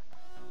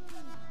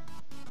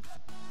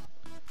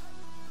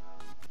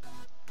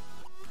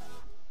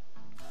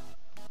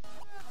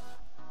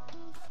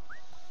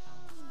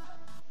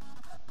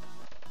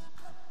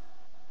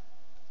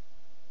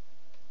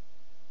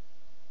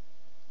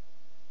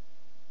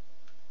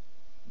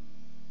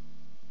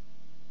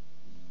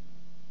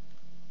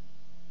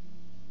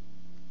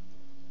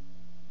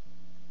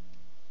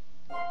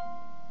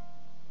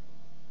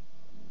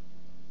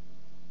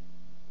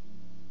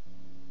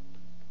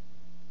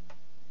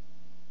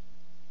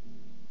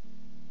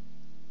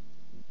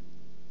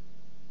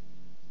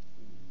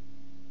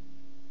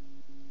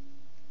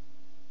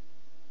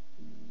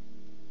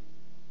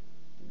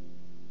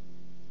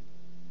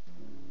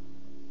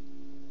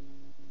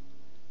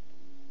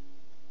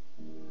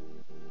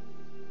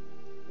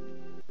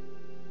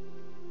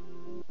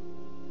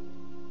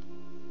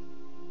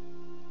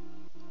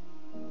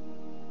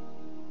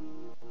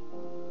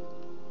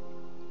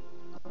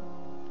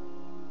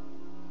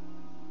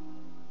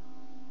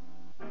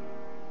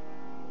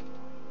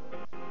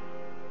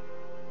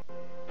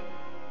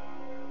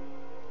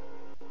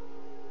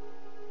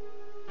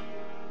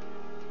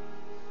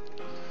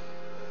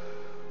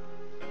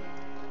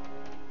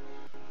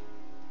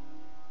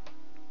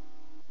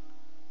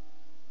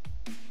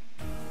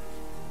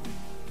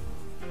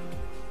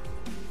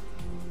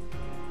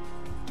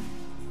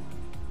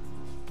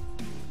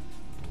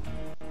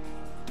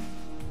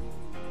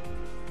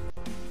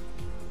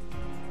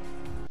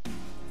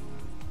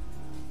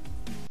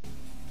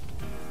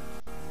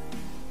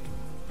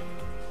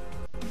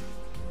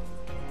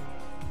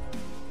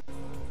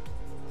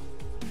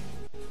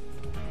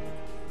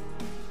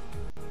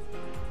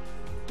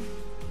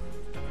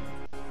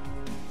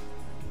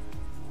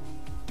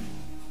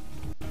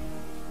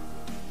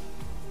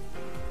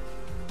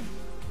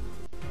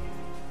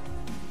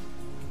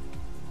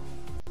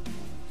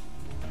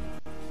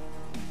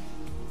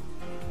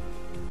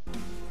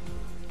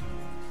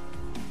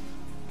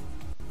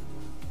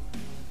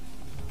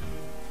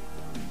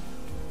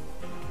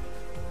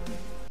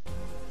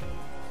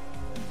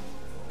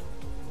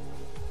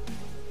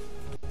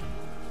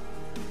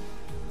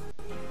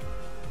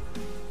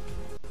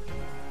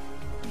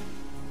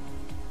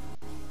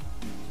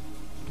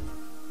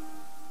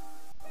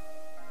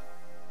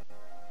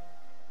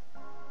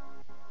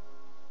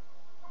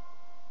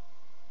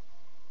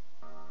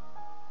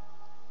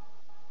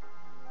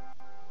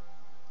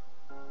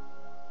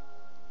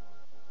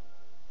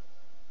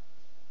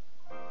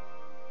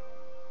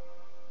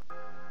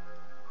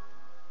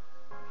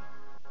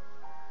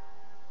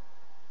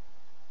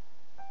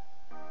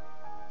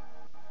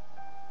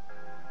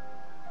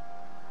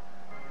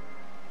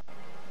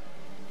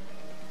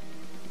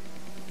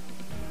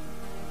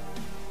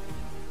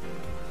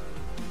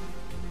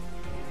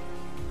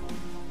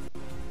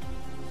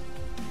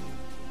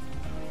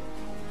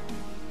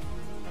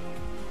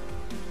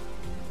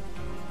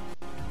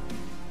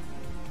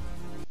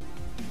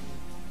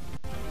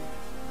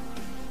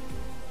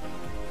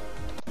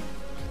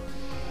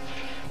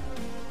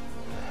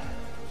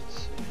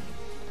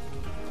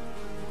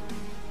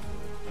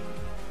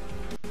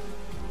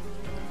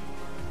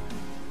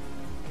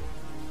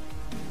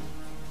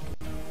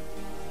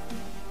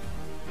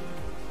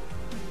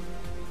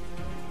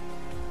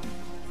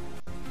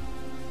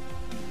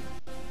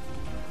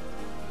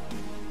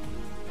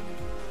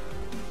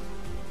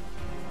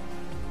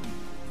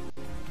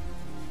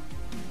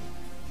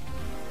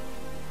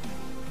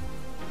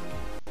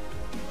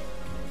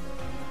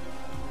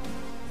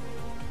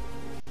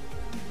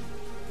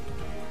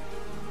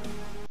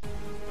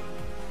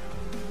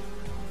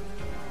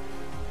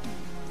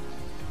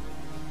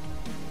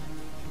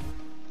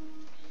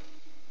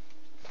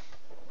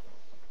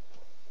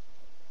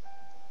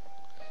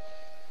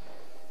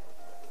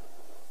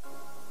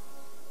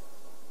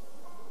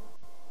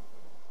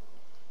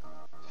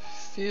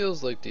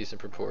 feels like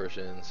decent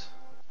proportions,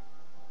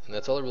 and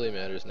that's all that really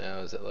matters now,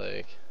 is that,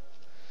 like,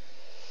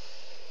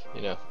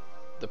 you know,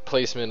 the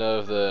placement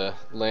of the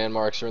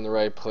landmarks are in the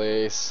right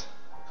place.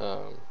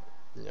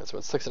 Yeah, so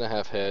it's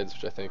 6.5 heads,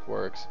 which I think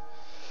works.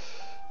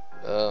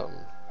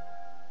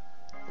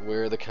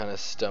 Where the kind of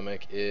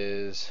stomach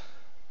is,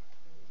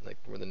 like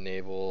where the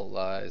navel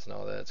lies and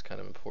all that's kind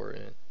of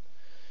important.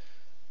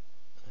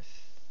 I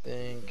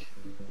think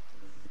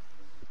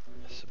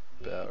that's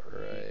about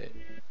right.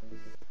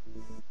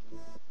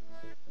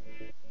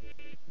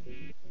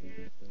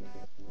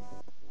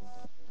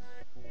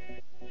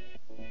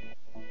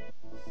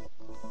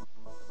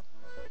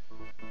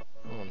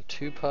 Oh, I'm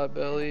too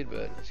pot-bellied,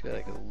 but it's got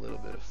like a little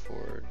bit of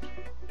forward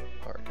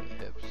arc in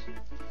the hips.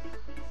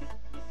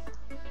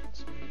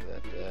 Let's move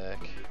that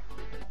back.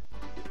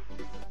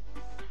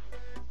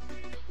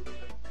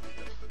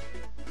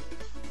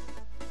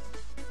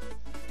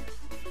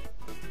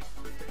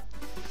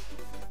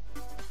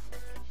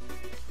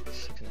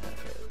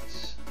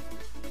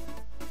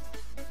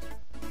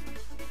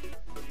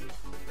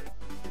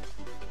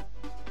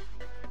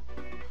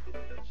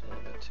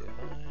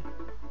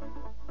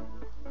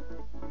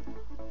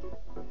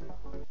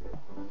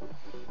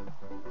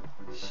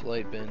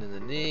 Slight bend in the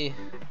knee.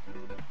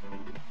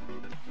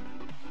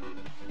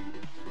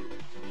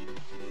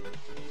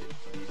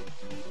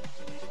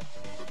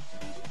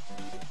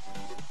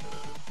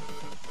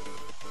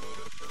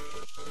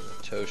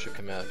 The toe should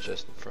come out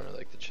just in front of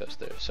like the chest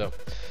there. So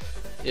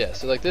yeah,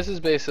 so like this is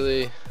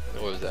basically,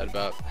 what was that,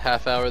 about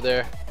half hour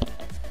there?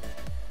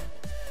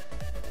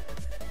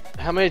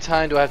 How many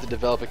times do I have to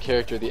develop a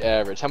character, the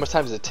average? How much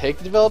time does it take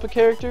to develop a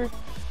character?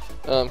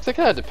 Cause it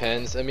kind of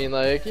depends. I mean,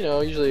 like, you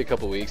know, usually a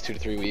couple weeks, 2 to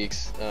 3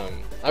 weeks.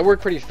 I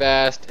work pretty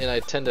fast, and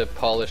I tend to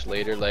polish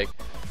later. Like,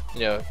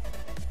 you know,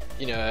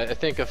 I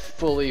think a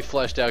fully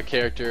fleshed out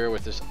character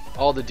with just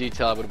all the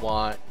detail I would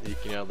want,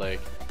 you know,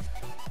 like,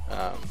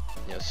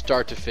 you know,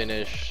 start to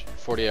finish,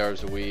 40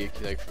 hours a week,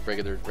 like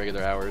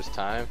regular hours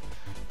time.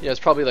 Yeah, it's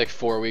probably like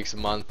 4 weeks, a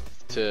month,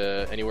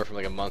 to anywhere from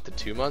like a month to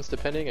 2 months,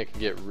 depending. It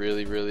can get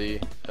really,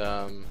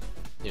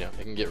 you know,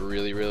 it can get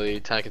really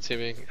time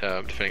consuming,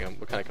 depending on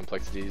what kind of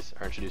complexities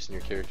are introduced in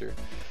your character.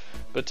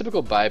 But a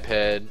typical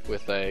biped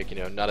with, like, you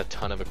know, not a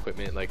ton of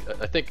equipment, like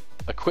I think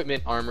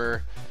equipment,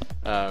 armor,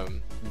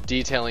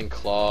 detailing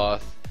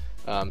cloth,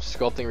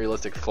 sculpting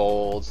realistic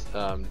folds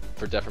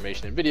for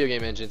deformation in video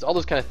game engines, all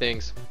those kind of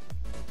things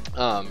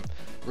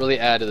really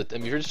add to the, I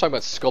mean, if you're just talking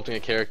about sculpting a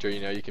character, you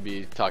know, you could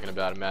be talking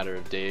about a matter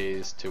of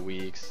days to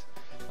weeks,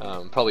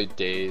 probably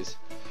days,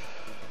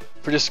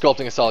 for just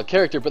sculpting a solid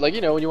character. But, like,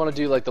 you know, when you want to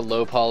do like the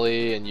low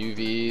poly and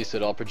UV so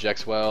it all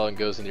projects well and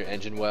goes in your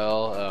engine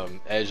well,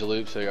 edge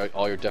loops so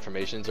all your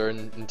deformations are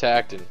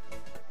intact, and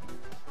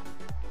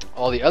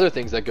all the other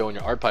things that go in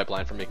your art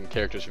pipeline for making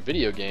characters for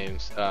video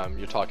games,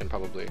 you're talking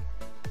probably,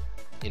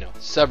 you know,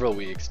 several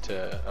weeks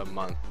to a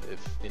month,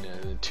 if, you know,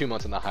 2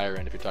 months on the higher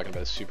end if you're talking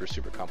about a super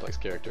complex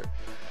character.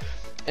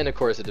 And of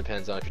course it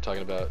depends on if you're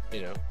talking about,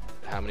 you know,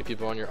 how many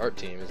people on your art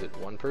team. Is it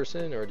one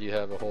person, or do you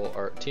have a whole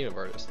art team of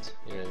artists?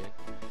 You know what I mean?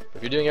 But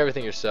if you're doing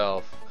everything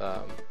yourself,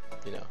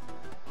 you know,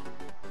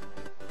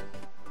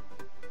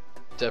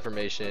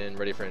 deformation,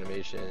 ready for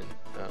animation,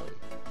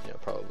 you know,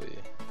 probably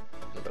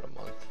in about a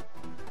month,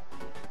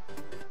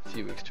 a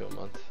few weeks to a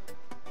month.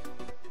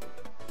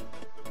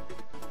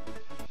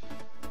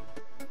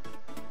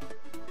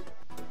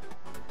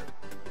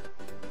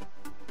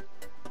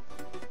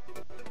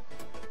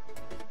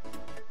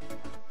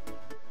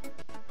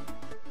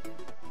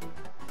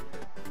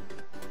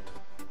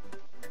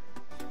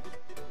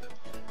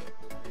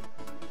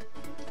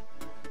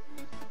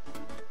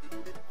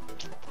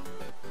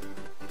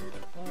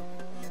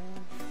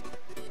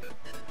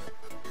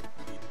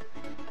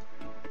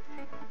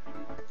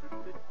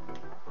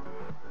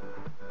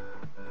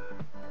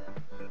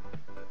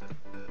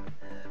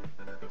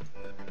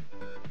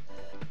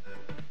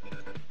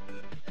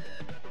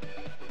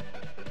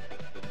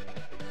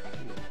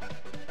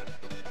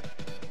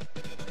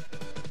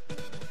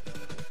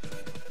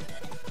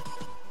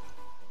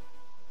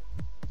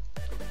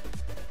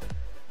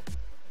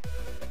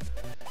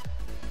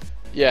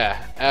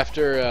 Yeah,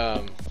 after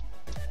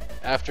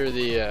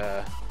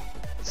the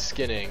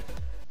skinning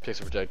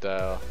pixel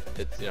projectile,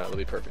 it's, you know, it'll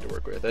be perfect to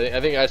work with. I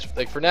think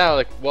like for now,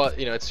 like, well,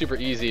 you know, it's super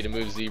easy to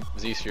move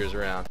ZSpheres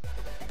around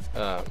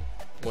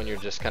when you're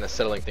just kind of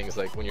settling things.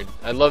 Like when you're,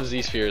 I love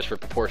ZSpheres for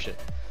proportion.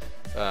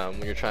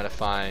 When you're trying to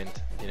find,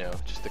 you know,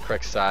 just the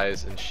correct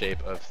size and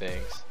shape of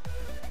things,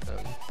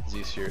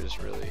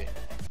 ZSpheres really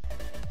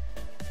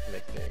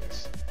make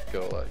things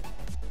go a lot.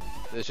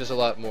 There's just a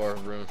lot more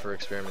room for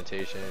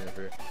experimentation,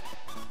 for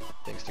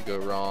things to go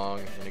wrong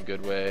in a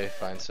good way.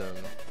 Find some,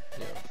 you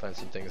know, find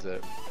some things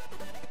that,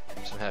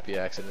 some happy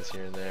accidents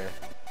here and there.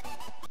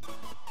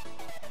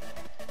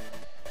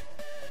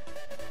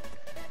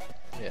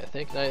 Yeah, I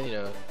think, you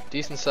know,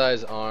 decent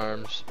sized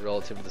arms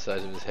relative to the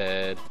size of his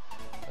head.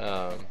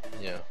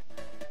 You know,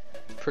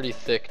 pretty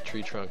thick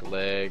tree trunk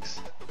legs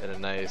and a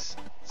nice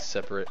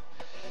separate,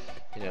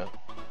 you know,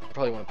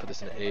 probably want to put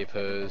this in an A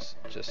pose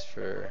just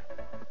for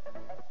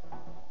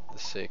the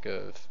sake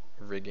of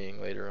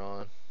rigging later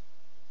on.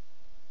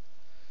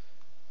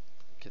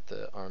 Get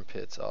the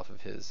armpits off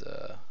of his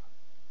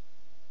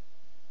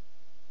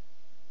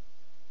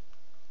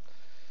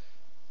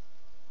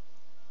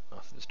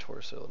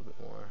torso a little bit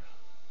more.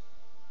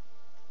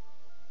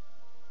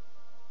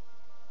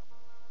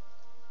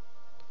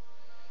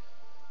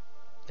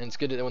 And it's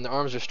good when the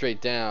arms are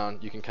straight down,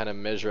 you can kind of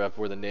measure up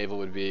where the navel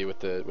would be with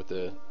the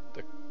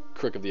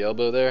crook of the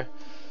elbow there.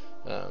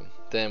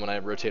 Then when I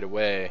rotate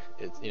away,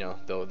 it's, you know,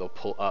 they'll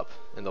pull up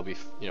and they'll be,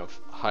 you know,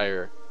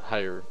 higher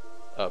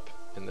up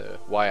in the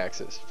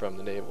y-axis from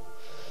the navel.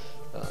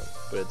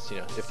 But it's, you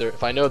know,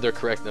 if I know they're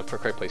correct in the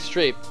correct place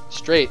straight,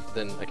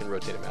 then I can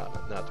rotate them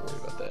out, not to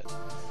worry about that.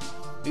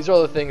 These are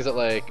all the things that,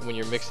 like, when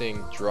you're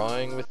mixing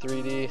drawing with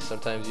 3D,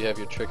 sometimes you have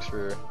your tricks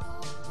for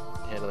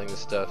handling this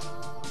stuff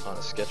on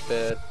a sketch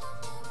pad.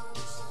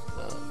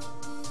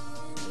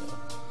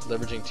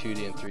 Leveraging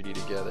 2D and 3D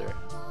together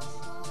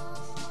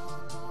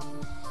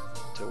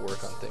to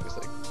work on things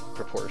like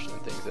proportion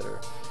and things that are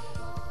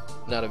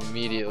not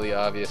immediately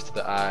obvious to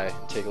the eye,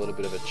 and take a little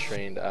bit of a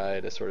trained eye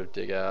to sort of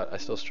dig out. I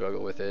still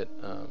struggle with it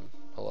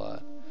a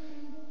lot.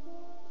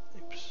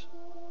 Oops.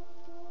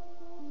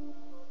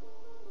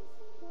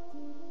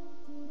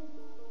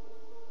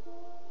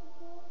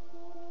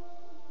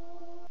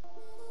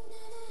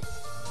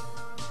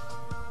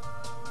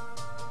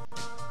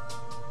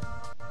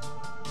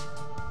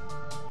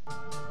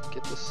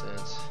 Get the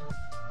sense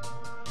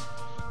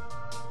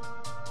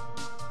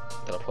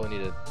that I'll probably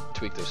need to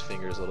tweak those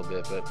fingers a little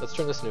bit, but let's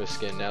turn this into a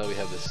skin now that we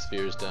have the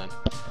spheres done.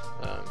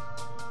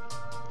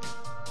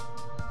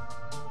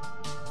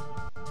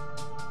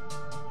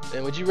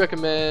 And would you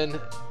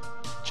recommend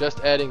just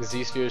adding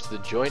ZSpheres to the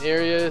joint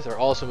areas, or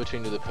also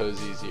between the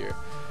pose easier?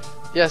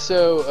 Yeah,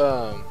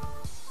 so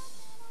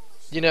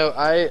you know,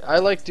 I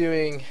like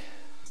doing,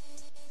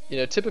 you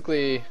know,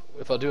 typically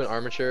if I'll do an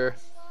armature,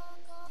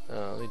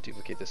 let me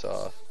duplicate this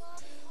off.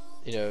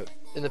 You know,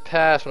 in the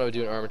past when I would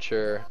do an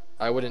armature,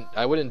 I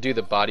wouldn't do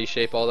the body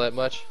shape all that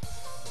much,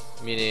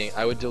 meaning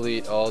I would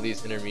delete all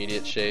these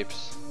intermediate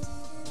shapes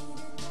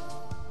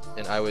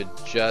and I would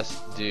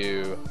just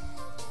do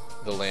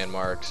the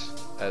landmarks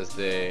as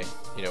they,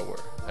 you know, were.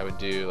 I would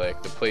do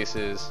like the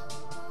places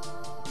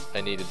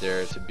I needed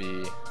there to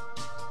be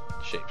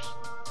shapes,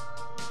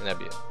 and that'd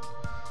be it.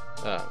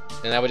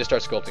 And I would just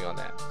start sculpting on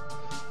that.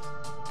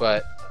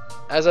 But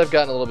as I've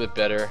gotten a little bit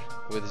better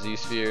with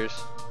ZSpheres,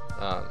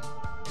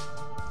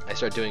 I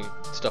start doing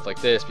stuff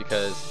like this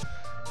because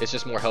it's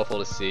just more helpful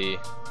to see,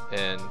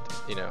 and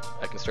you know,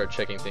 I can start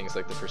checking things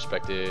like the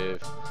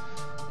perspective,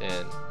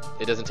 and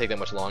it doesn't take that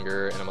much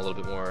longer, and I'm a little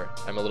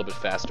bit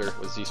faster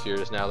with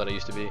ZSpheres now than I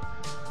used to be.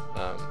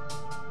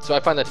 So I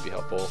find that to be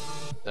helpful.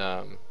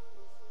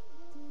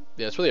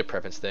 Yeah, it's really a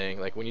preference thing.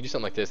 Like when you do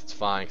something like this, it's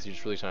fine because you're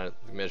just really trying to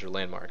measure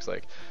landmarks.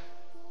 Like,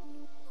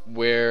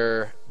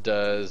 where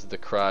does the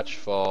crotch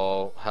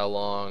fall? How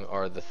long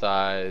are the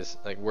thighs?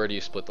 Like, where do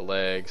you split the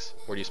legs?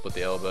 Where do you split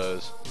the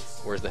elbows?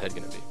 Where's the head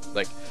gonna be?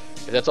 Like,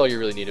 if that's all you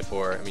really need it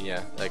for, I mean,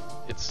 yeah, like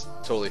it's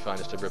totally fine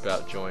just to rip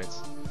out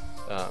joints.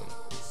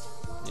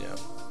 You know,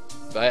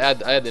 but I add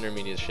the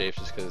intermediate shapes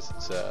just because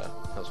it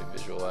helps me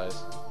visualize.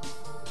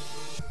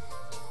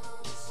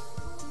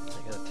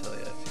 I gotta tell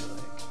you, I feel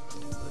like a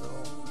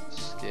little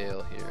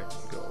scale here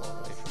would go a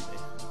long way for me.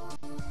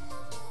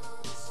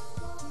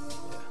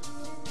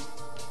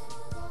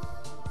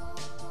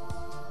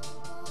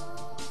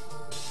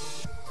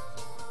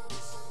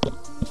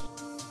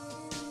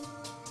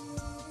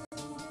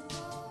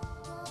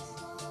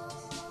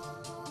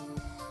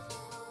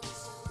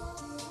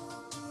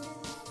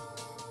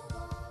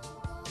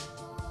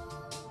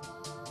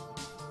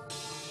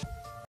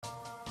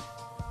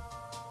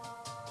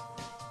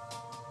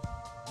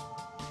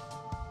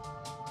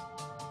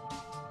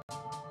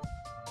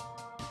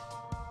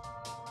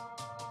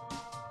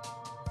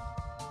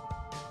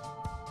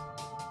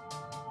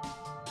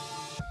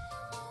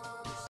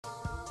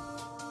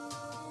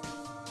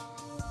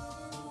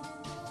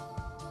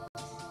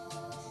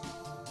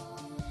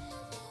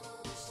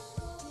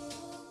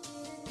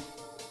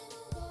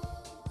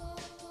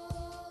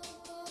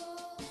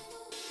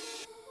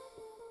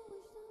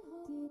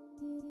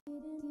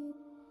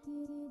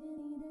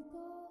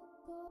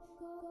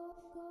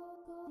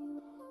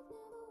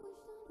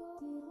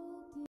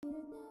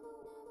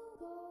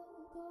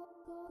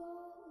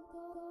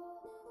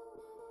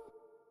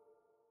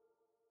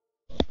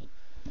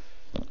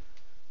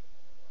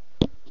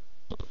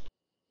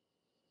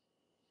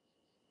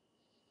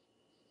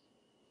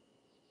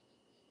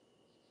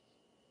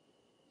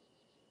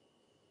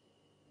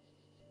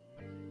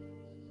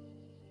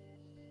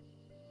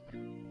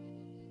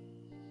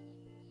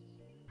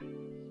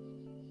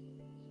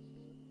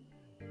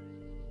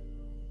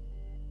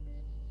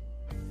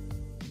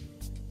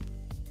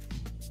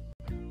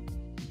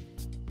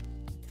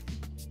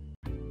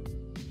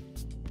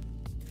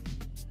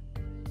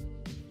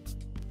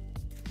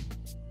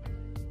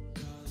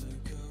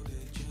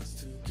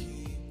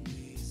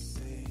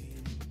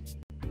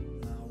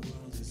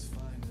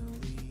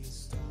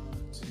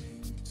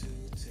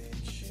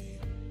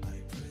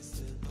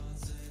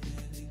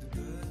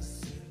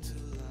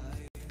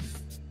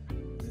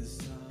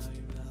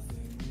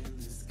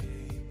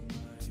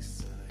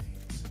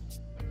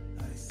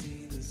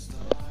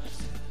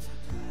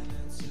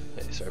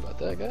 Sorry about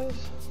that, guys.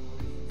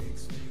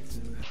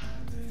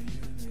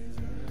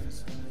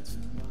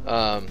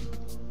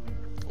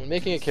 When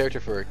making a character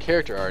for a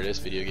character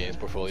artist video games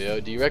portfolio,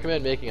 do you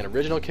recommend making an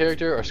original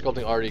character or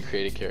sculpting already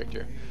created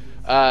character?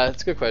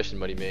 That's a good question,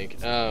 Muddy Mink.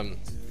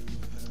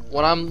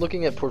 When I'm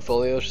looking at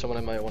portfolios for someone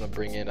I might want to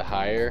bring in to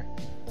hire,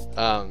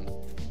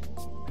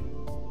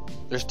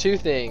 there's two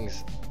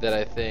things that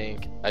I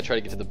think I try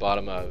to get to the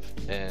bottom of,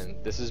 and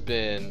this has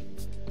been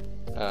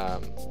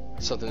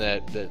something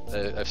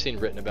that I've seen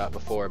written about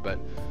before. But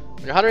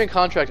when you're hiring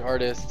contract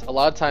artists, a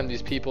lot of times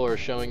these people are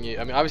showing you,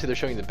 I mean, obviously they're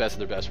showing you the best of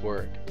their best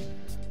work.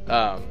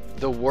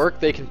 The work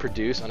they can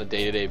produce on a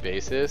day-to-day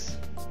basis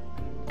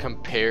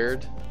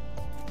compared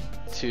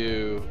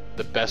to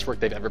the best work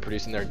they've ever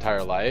produced in their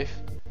entire life,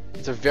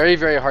 it's a very,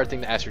 very hard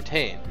thing to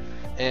ascertain.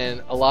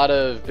 And a lot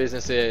of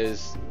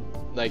businesses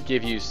like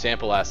give you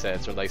sample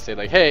assets, or like say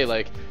like, hey,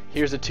 like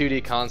here's a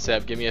 2D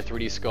concept, give me a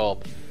 3D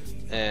sculpt,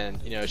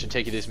 and you know it should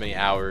take you this many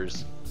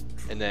hours.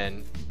 And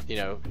then you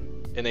know,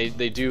 and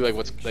they do like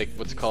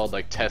what's called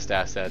like test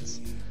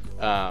assets.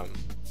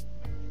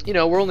 You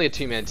know, we're only a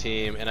two-man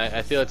team, and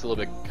I feel it's a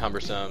little bit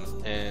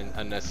cumbersome and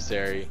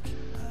unnecessary.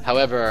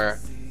 However,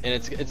 and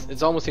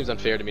it almost seems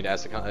unfair to me to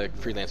ask a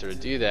freelancer to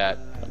do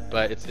that,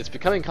 but it's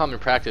becoming common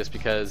practice,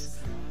 because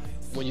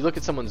when you look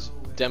at someone's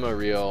demo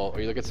reel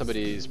or you look at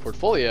somebody's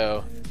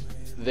portfolio,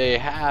 they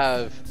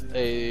have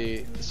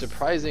a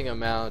surprising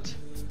amount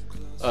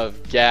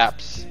of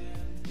gaps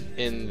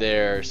in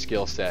their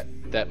skill set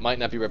that might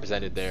not be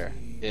represented there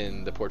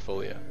in the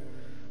portfolio.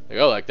 Like,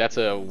 oh, like that's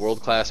a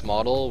world-class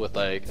model with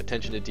like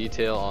attention to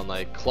detail on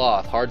like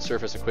cloth, hard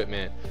surface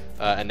equipment,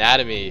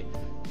 anatomy,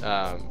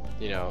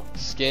 you know,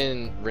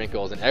 skin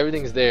wrinkles, and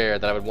everything's there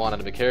that I would want out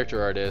of a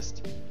character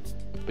artist.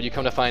 But you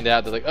come to find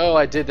out that like, oh,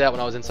 I did that when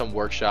I was in some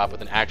workshop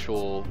with an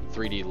actual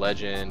 3D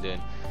legend,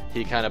 and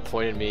he kind of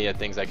pointed me at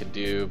things I could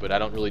do, but I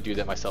don't really do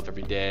that myself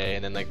every day.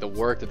 And then like the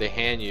work that they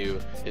hand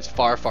you is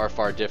far, far,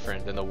 far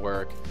different than the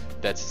work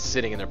that's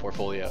sitting in their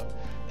portfolio.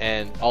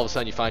 And all of a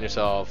sudden you find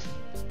yourself,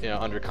 you know,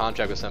 under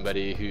contract with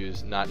somebody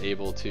who's not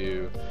able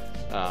to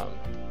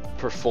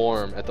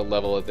perform at the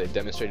level that they've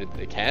demonstrated that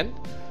they can.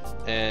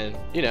 And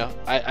you know,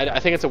 I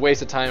think it's a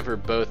waste of time for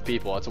both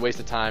people. It's a waste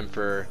of time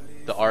for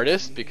the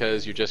artist,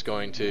 because you're just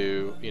going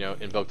to, you know,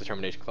 invoke the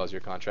termination clause of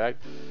your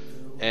contract,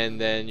 and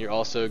then you're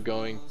also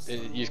you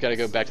just got to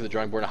go back to the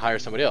drawing board and hire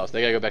somebody else. They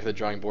got to go back to the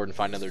drawing board and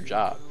find another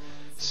job.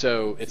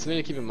 So it's something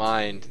to keep in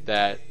mind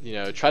that, you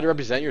know, try to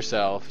represent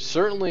yourself.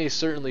 Certainly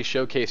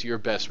showcase your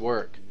best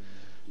work.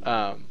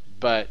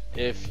 But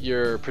if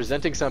you're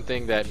presenting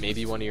something that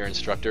maybe one of your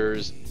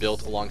instructors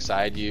built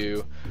alongside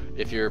you,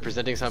 if you're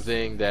presenting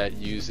something that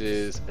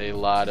uses a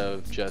lot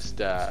of just,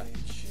 I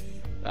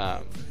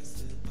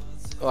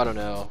don't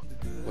know,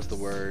 what's the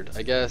word?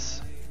 I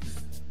guess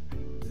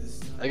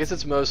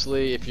it's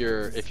mostly if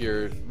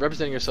you're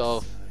representing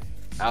yourself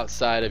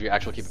outside of your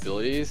actual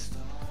capabilities,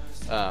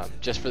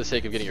 just for the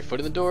sake of getting your foot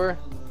in the door.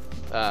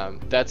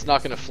 That's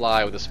not going to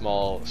fly with a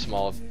small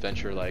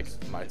venture like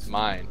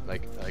mine,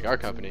 like our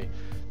company.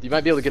 You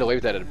might be able to get away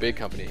with that at a big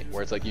company,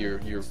 where it's like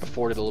you're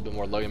afforded a little bit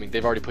more luxury. I mean,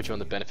 they've already put you on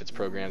the benefits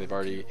program, they've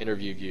already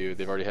interviewed you,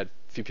 they've already had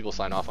a few people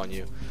sign off on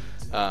you.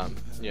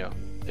 You know,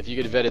 if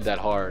you get vetted that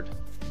hard,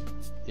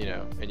 you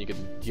know, and you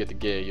get the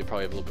gig, you'll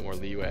probably have a little bit more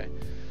leeway.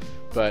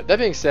 But that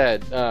being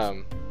said,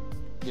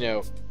 you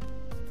know,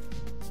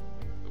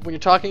 when you're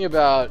talking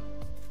about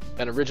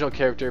an original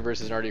character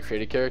versus an already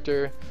created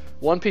character,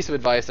 one piece of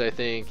advice that I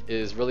think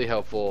is really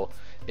helpful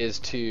is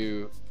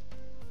to,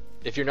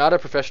 if you're not a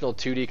professional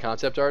 2D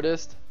concept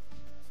artist,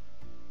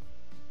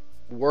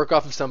 work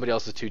off of somebody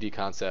else's 2D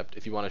concept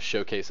if you want to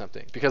showcase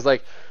something. Because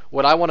like,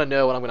 what I want to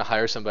know when I'm going to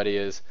hire somebody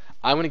is,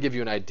 I'm going to give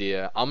you an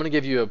idea, I'm going to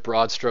give you a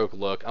broad stroke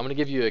look, I'm going to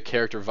give you a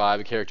character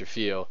vibe, a character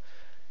feel.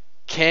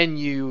 Can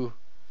you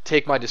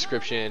take my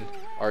description,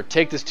 or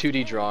take this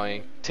 2D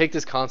drawing, take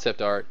this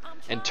concept art,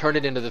 and turn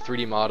it into the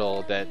 3D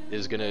model that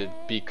is going to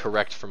be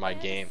correct for my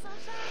game?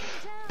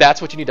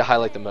 That's what you need to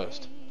highlight the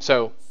most.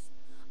 So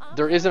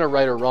there isn't a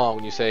right or wrong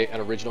when you say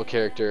an original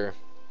character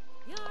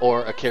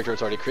or a character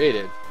that's already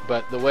created,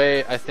 but the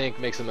way I think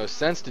makes the most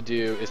sense to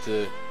do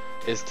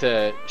is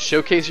to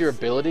showcase your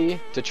ability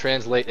to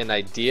translate an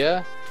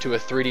idea to a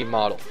 3D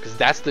model, because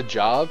that's the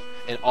job,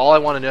 and all I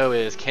want to know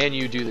is, can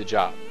you do the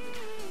job?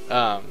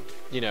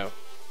 You know,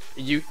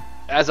 you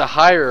as a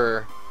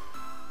hirer,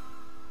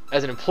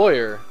 as an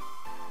employer,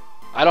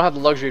 I don't have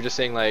the luxury of just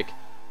saying like,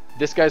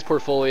 this guy's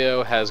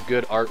portfolio has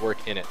good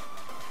artwork in it.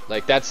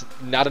 Like, that's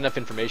not enough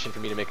information for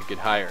me to make a good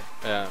hire.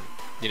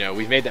 You know,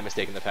 we've made that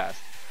mistake in the past.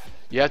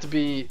 You have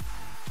to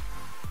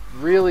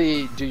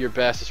really do your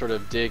best to sort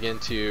of dig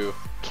into,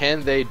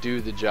 can they do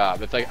the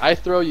job? If like I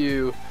throw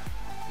you,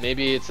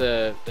 maybe it's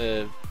a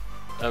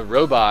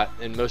robot,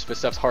 and most of the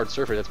stuff's hard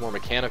surface, that's more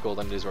mechanical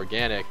than it is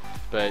organic,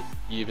 but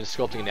you've been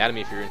sculpting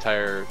anatomy for your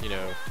entire, you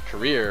know,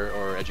 career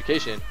or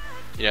education,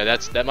 you know,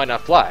 that might not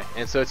fly.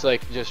 And so it's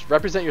like, just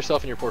represent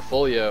yourself in your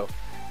portfolio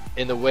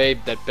in the way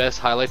that best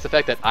highlights the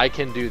fact that I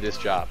can do this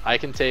job. I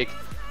can take,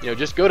 you know,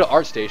 just go to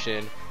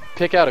ArtStation,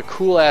 pick out a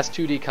cool ass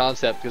 2D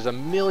concept, because there's a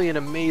million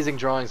amazing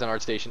drawings on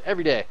ArtStation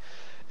every day,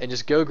 and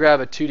just go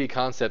grab a 2D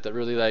concept that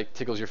really like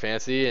tickles your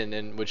fancy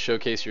and would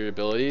showcase your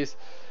abilities,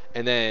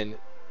 and then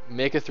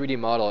make a 3D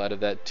model out of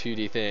that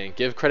 2D thing.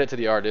 Give credit to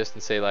the artist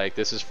and say like,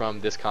 this is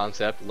from this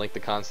concept, link the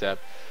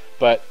concept.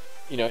 But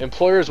you know,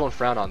 employers won't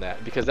frown on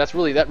that, because that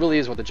really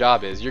is what the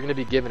job is. You're going to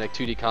be given a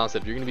 2D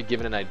concept, you're going to be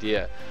given an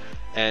idea,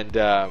 and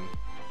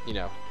you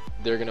know,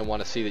 they're going to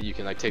want to see that you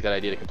can like take that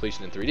idea to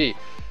completion in 3D.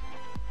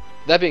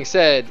 That being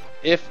said,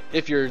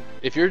 if you're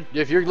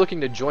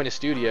looking to join a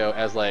studio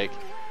as like,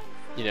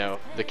 you know,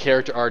 the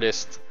character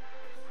artist,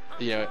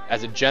 you know,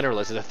 as a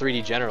generalist, as a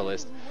 3D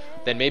generalist,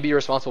 then maybe you're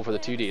responsible for the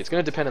 2D. It's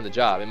going to depend on the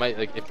job. It might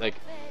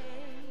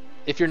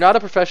if you're not a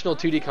professional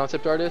 2D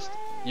concept artist,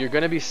 you're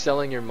going to be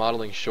selling your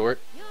modeling short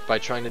by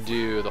trying to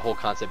do the whole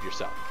concept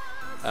yourself.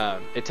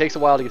 It takes a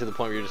while to get to the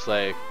point where you're just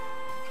like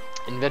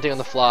inventing on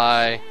the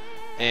fly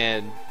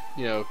and,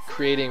 you know,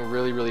 creating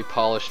really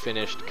polished,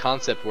 finished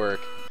concept work.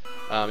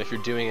 If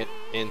you're doing it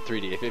in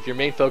 3D, if your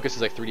main focus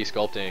is like 3D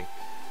sculpting,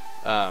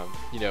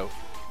 you know,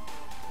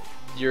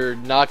 you're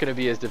not going to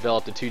be as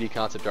developed a 2D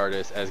concept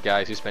artist as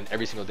guys who spend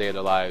every single day of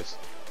their lives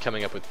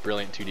coming up with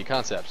brilliant 2D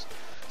concepts.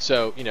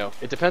 So, you know,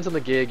 it depends on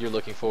the gig you're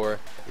looking for.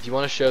 If you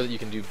want to show that you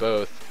can do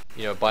both,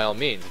 you know, by all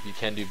means, if you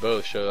can do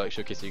both,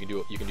 showcase that you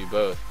can do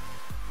both.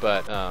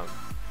 But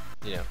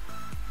you know,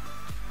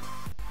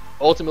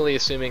 ultimately,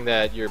 assuming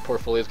that your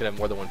portfolio is going to have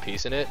more than one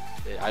piece in it,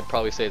 I'd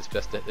probably say it's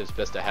best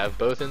to have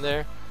both in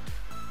there.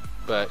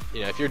 But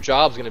you know, if your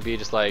job's going to be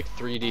just like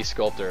 3D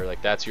sculptor,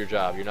 like that's your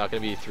job. You're not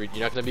going to be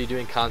you're not going to be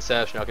doing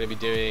concepts. You're not going to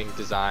be doing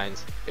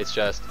designs. It's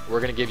just, we're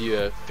going to give you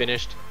a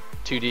finished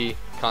 2D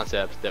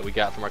concept that we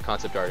got from our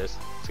concept artist.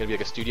 It's going to be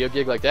like a studio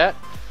gig like that.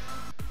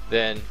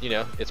 Then, you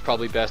know, it's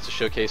probably best to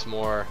showcase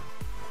more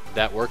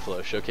that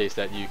workflow. Showcase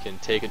that you can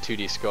take a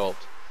 2D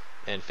sculpt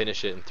and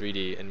finish it in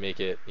 3D and make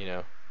it, you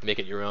know, make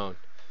it your own.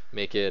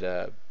 Make it,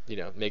 you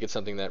know, make it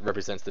something that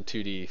represents the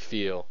 2D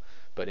feel,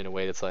 but in a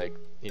way that's like,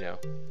 you know,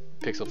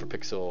 pixel for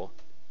pixel,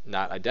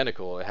 not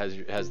identical. It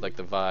has like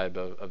the vibe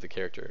of the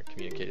character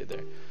communicated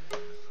there.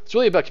 It's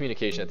really about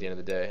communication at the end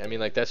of the day. I mean,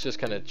 like, that's just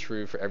kind of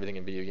true for everything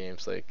in video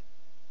games. Like,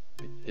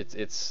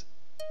 it's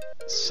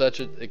such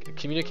a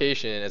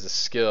communication as a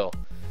skill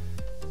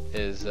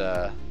is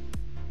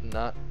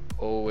not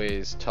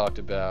always talked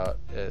about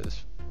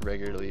as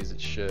regularly as it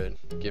should,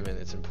 given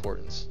its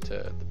importance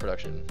to the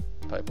production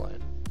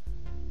pipeline.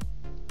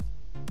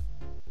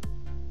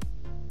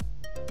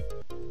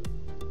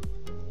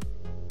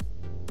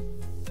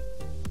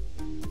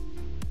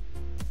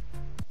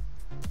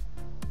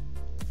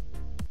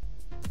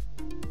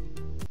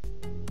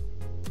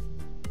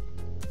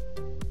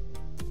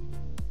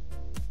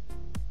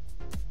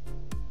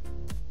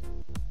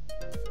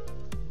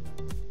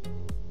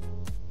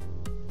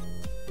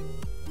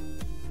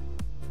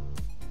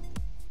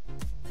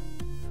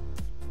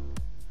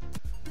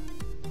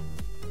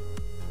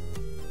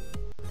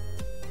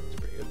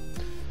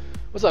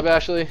 What's up,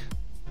 Ashley?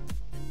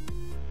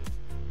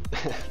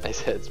 Nice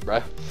heads,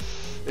 bro.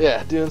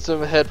 Yeah, doing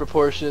some head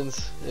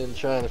proportions and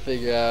trying to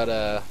figure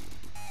out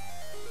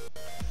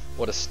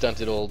what a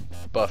stunted old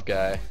buff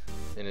guy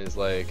in his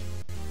like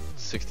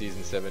 60s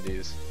and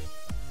 70s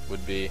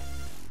would be,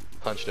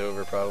 hunched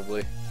over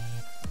probably.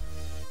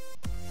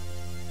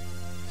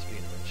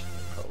 Speaking of which,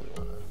 I probably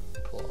want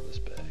to pull all this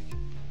back.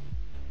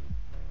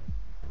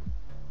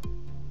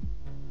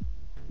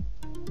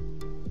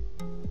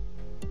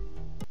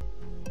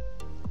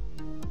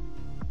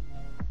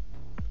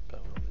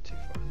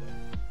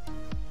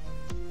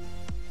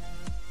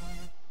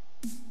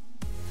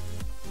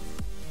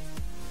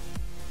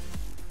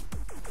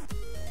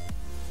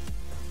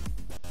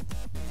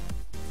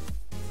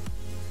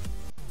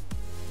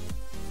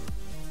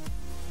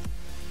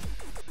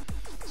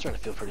 Starting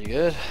to feel pretty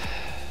good.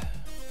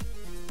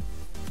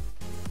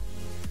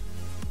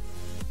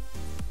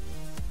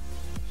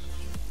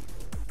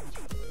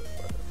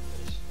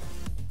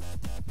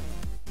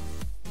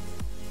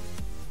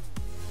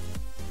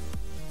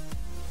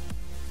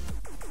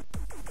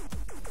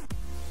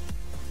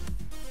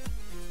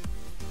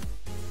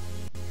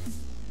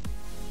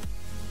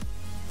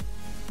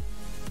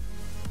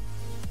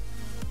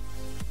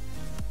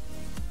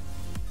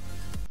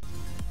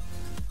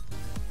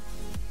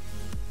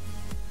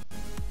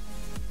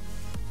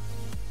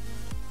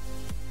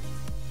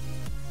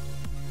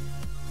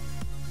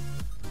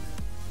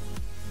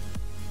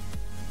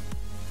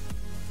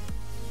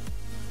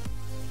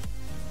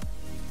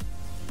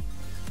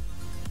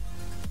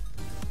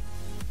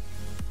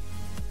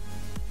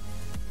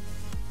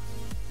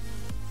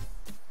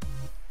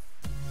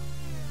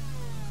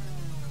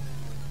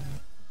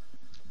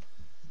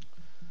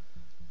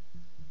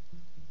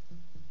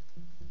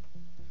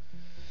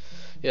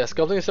 Yeah,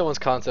 sculpting someone's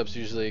concept's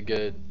usually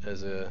good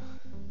as a...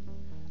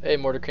 Hey,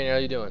 Mortar Crane, how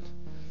you doing?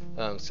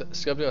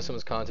 Sculpting on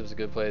someone's concept is a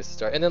good place to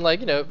start. And then,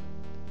 like, you know,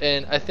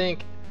 and I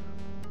think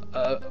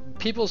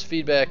people's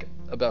feedback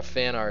about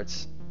fan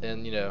arts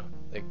and, you know,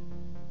 like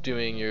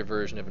doing your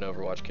version of an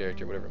Overwatch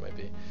character, whatever it might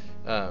be,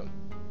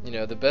 you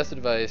know, the best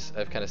advice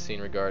I've kind of seen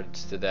in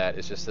regards to that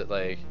is just that,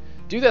 like,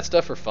 do that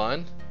stuff for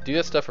fun, do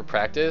that stuff for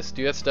practice,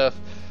 do that stuff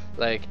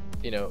like,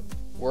 you know,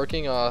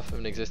 working off of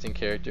an existing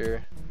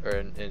character or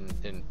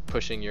in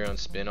pushing your own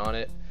spin on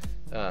it.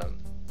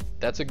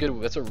 That's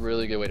a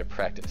really good way to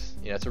practice.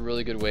 You know, it's a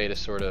really good way to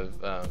sort of,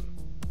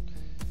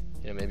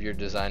 you know, maybe you're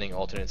designing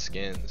alternate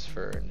skins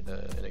for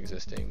an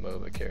existing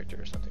MOBA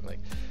character or something. Like,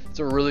 it's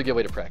a really good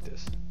way to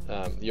practice.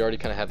 You already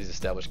kind of have these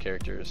established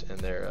characters, and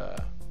they're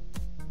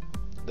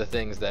the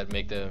things that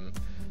make them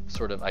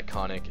sort of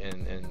iconic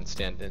and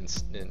stand in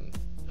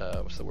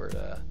what's the word?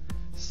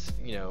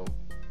 You know,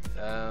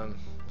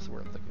 what's the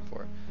word I'm looking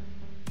for?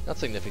 Not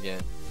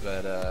significant,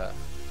 but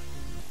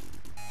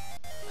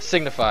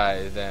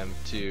signify them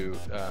to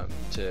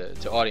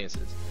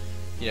audiences.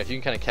 You know, if you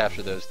can kind of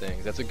capture those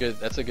things, that's a good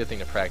thing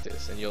to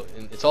practice. And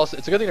it's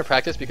a good thing to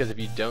practice because if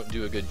you don't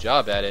do a good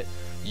job at it,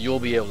 you'll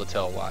be able to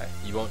tell why.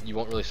 You won't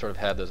really sort of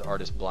have those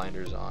artist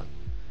blinders on.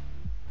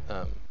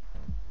 There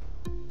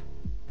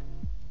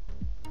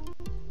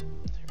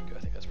we go. I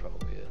think that's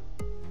probably it.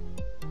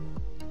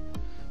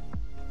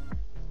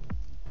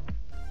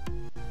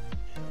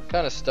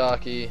 Kind of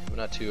stocky, but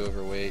not too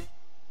overweight.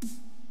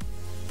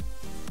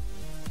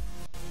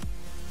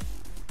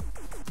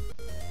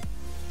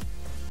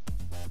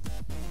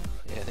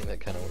 Yeah, I think that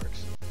kind of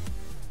works.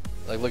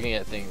 Like, looking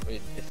at things,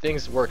 if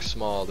things work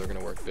small, they're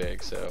gonna work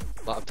big. So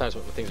a lot of times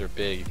when things are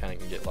big, you kind of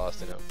can get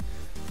lost in them.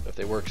 But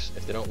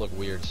if they don't look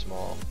weird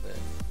small, then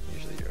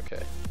usually you're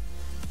okay.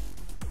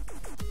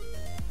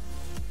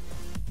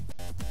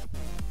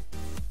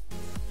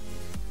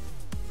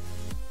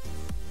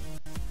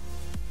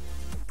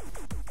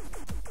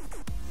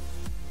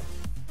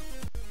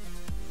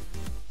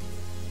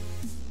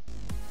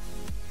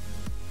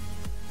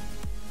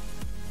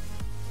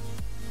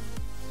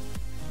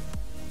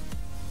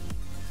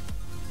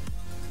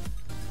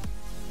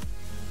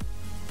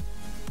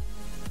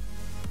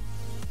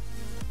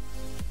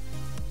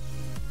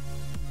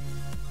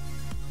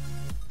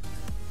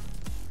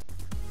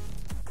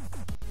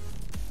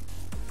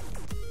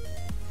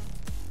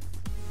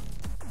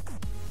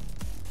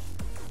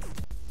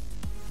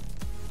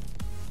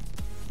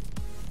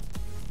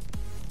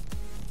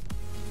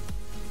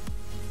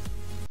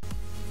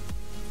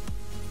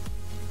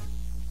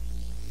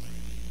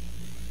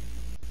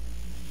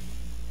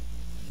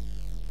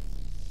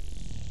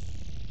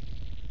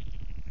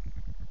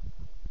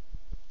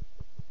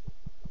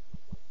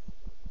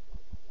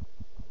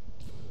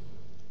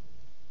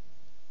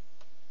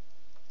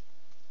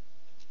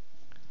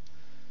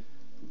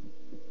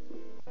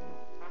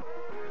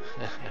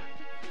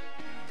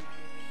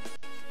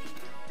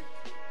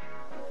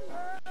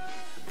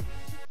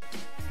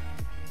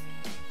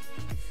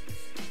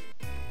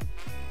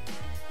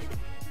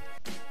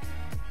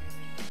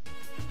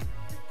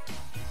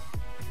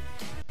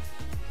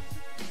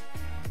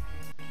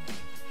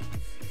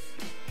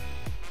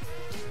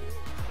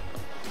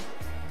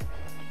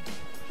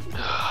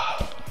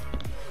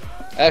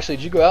 Actually,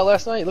 did you go out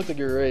last night? You looked like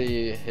you were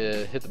ready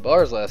to hit the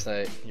bars last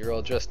night. You were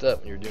all dressed up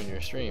and you were doing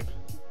your stream.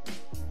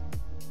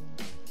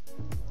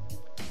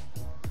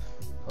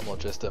 I'm all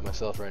dressed up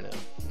myself right now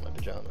in my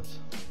pajamas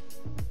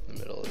in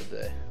the middle of the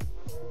day.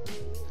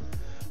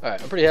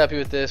 Alright, I'm pretty happy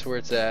with this, where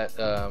it's at.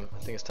 I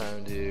think it's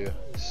time to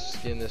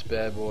skin this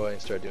bad boy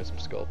and start doing some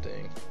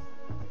sculpting.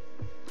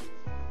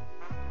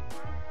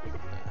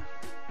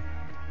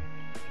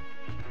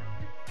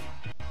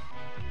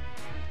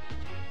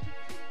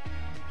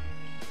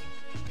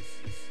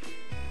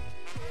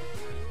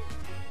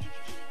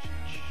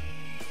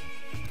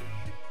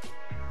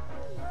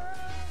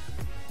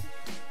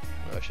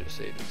 I should have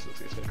saved this.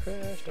 Looks like it's gonna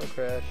crash. Don't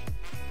crash.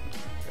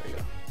 There we go.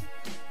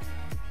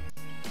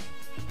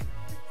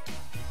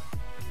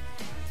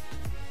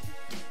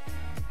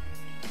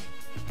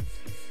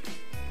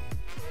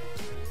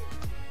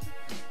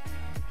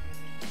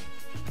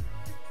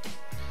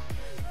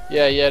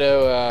 Yeah,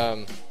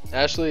 Yeto.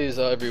 Ashley is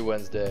every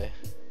Wednesday.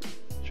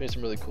 She made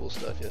some really cool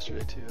stuff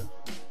yesterday too.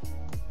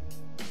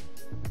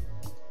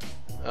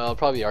 I'll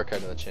probably be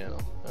archived on the channel.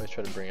 I always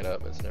try to bring it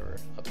up, but it's never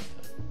up in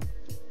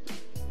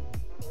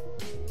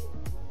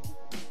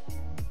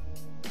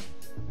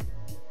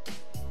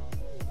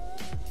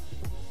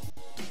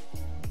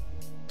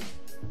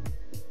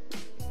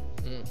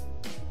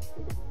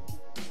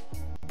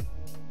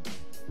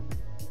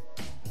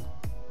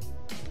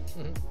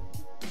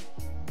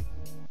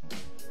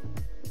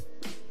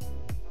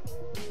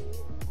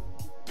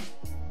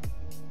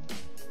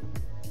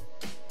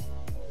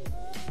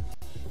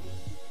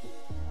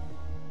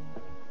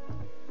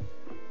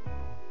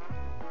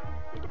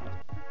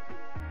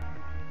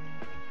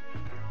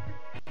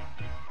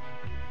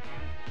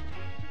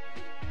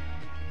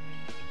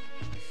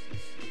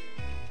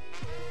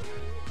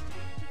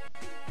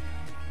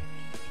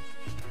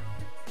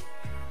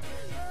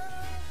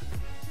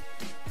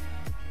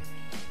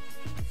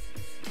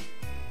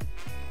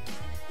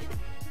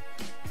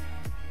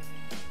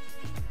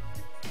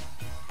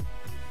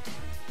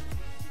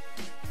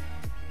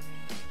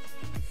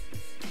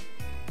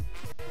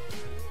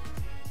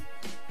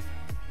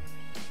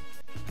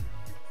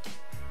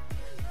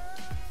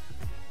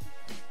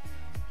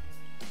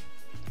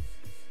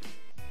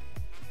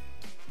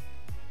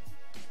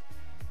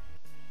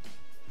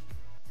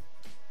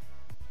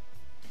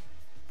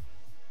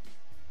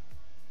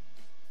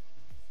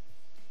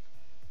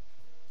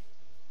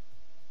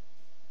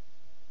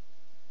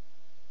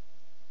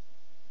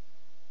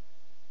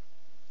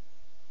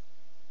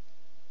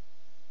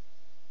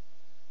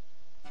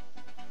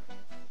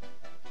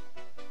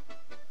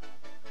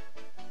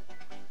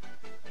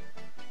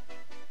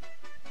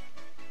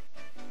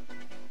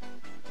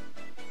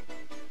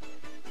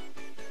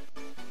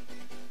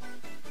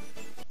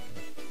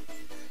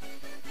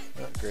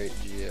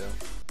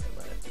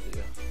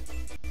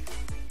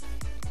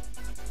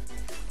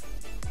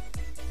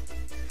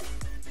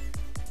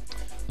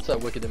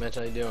up, Wicked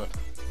Dimension? How you doing?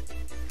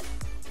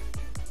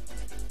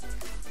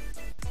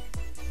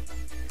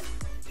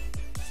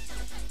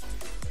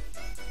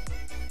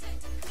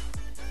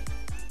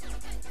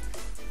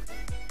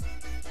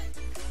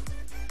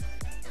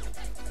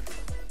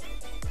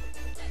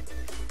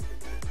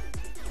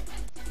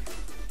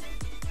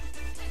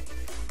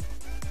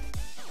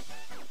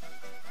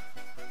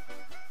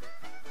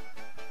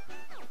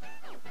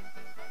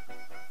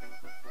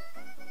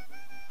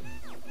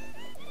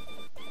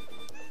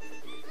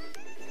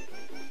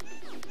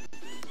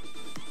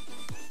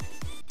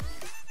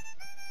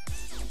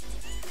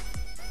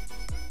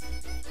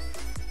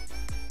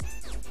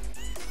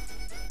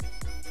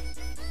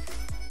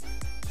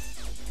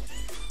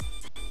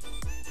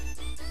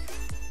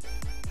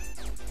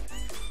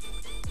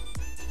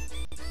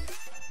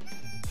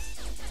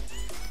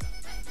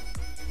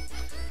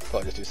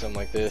 Probably just do something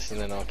like this,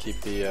 and then I'll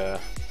keep the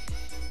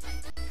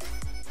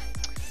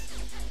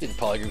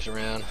polygroups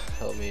around.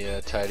 Help me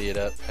tidy it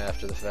up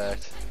after the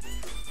fact.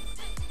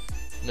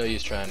 No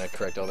use trying to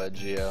correct all that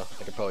geo.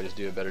 I could probably just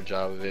do a better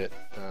job of it.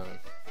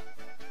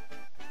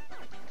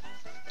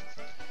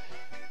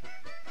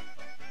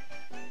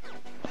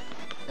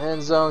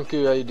 And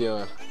Zonku, how you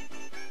doing?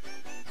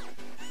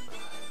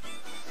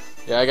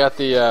 Yeah, I got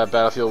the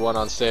Battlefield 1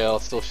 on sale.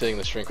 It's still fitting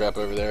the shrink wrap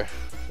over there.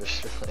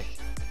 Just like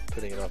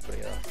putting it off.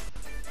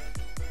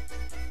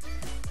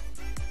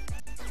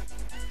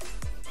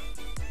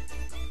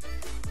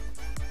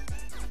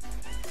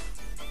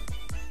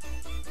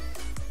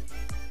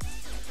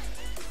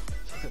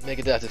 Make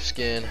adaptive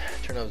skin,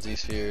 turn off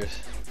ZSpheres.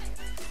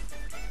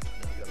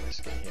 Now I've got my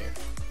skin here.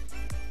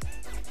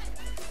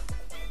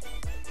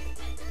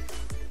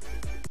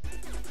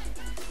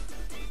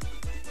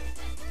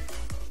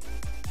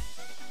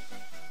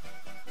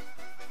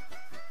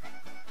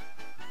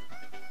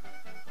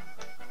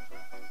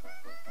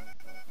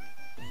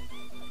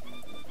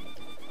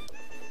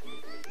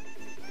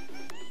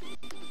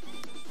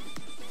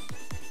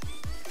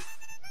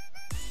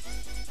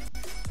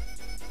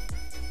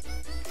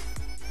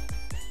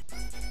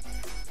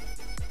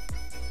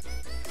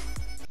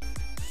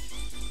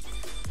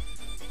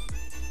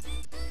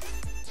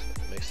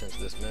 Sense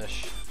of this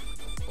mesh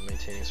while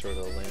maintaining sort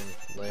of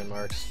the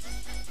landmarks.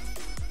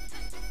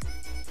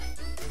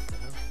 What the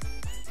hell?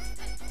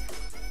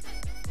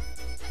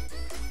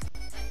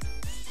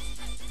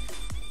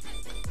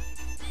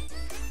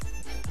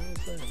 What the hell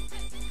is that?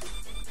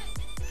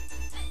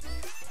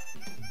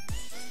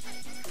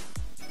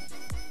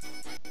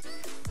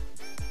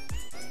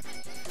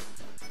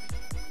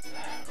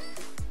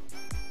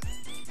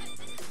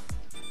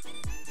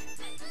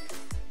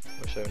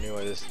 Wish I knew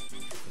why this.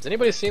 Has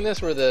anybody seen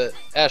this where the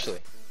Ashley,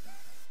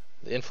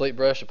 the inflate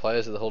brush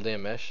applies to the whole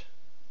damn mesh?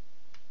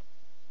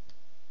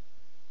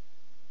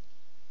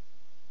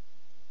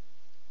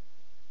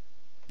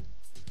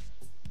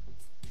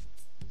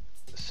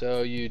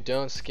 So you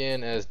don't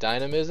skin as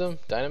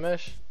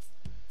Dynamesh?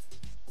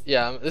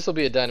 Yeah, this will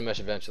be a Dynamesh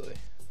eventually.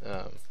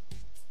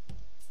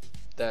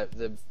 That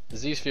the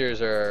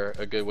Z-spheres are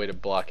a good way to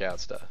block out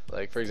stuff.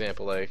 Like for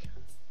example, like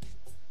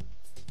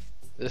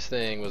this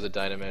thing was a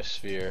Dynamesh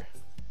sphere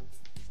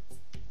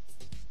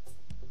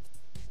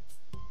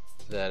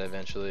that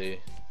eventually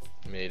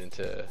made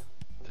into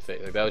the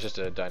fake. Like that was just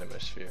a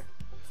Dynamesh sphere.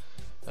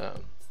 But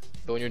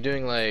when you're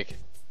doing like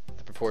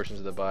the proportions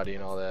of the body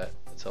and all that,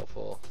 it's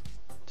helpful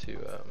to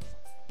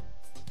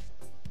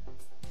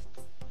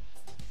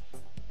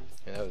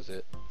yeah, that was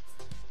it.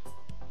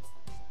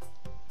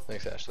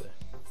 Thanks, Ashley.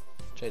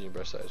 Changing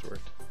brush size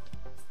worked. I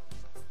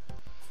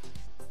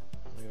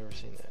don't think I've ever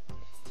seen that.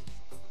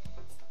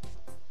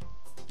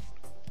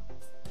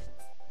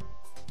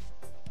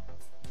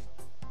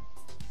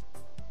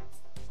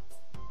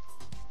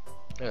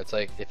 No, it's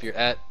like if you're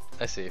at,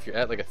 if you're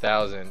at like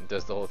 1,000, it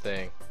does the whole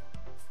thing.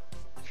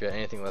 If you're at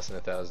anything less than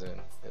 1,000,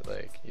 it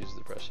like uses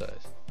the brush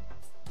size.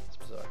 It's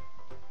bizarre.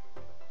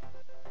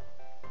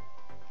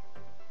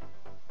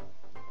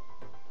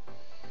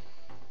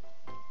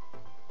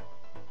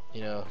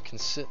 You know,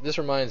 this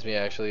reminds me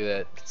actually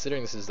that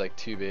considering this is like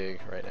too big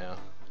right now,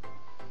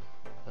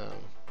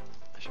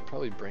 I should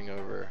probably bring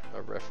over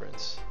a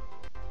reference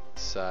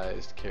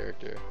sized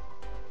character.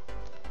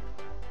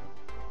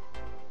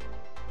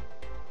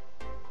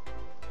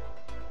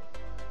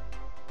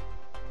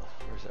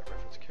 Where's that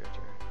reference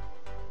character?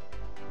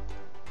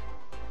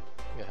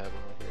 I think I have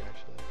one right here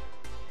actually.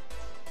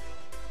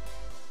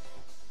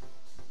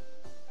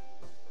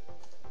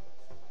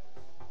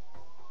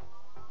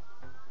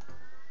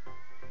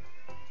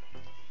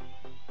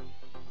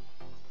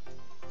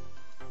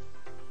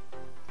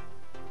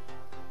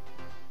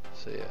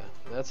 So yeah,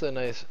 that's a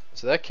nice,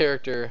 so that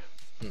character,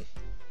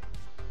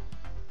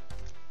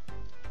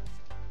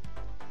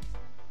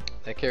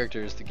 that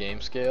character is the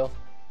game scale.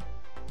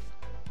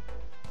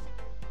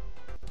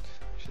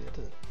 Actually, that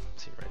doesn't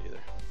seem right either.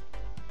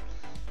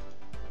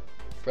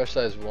 Brush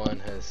size 1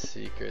 has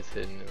secrets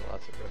hidden in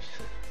lots of brushes.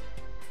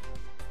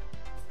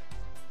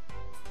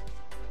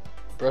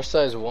 Brush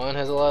size 1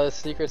 has a lot of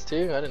secrets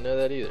too? I didn't know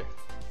that either.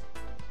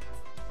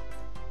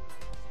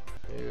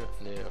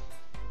 Who knew?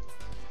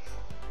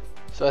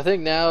 So I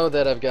think now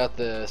that I've got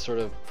the sort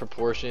of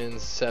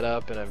proportions set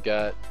up, and I've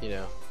got, you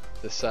know,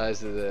 the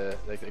size of the,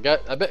 like, I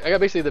got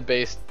basically the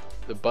base,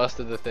 the bust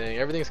of the thing.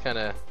 Everything's kind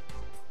of.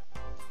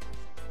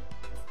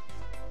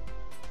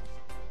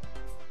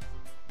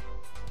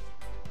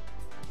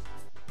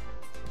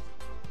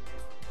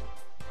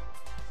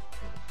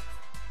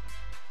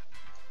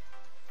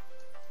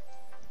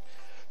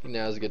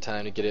 Now is a good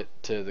time to get it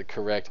to the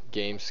correct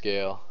game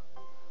scale.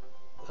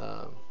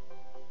 So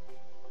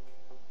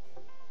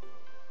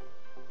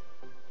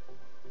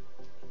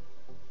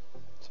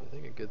I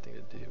think a good thing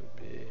to do would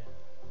be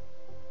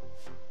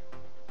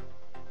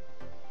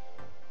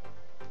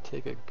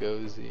take a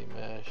Gozy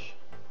mesh.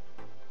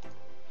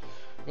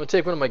 I'm gonna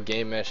take one of my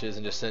game meshes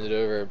and just send it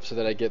over so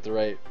that I get the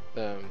right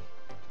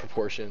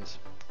proportions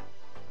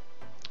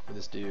for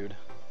this dude.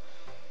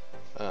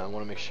 I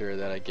want to make sure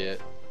that I get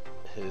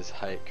his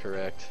height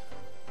correct,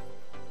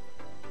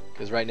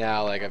 because right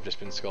now, like, I've just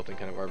been sculpting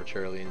kind of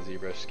arbitrarily in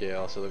ZBrush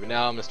scale. So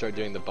now I'm gonna start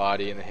doing the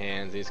body and the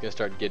hands, and he's gonna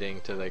start getting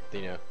to, like,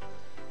 you know,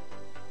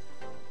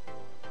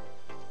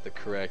 the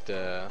correct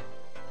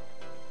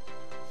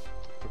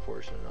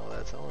proportion and all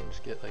that. So I want to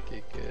just get like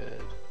a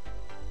good.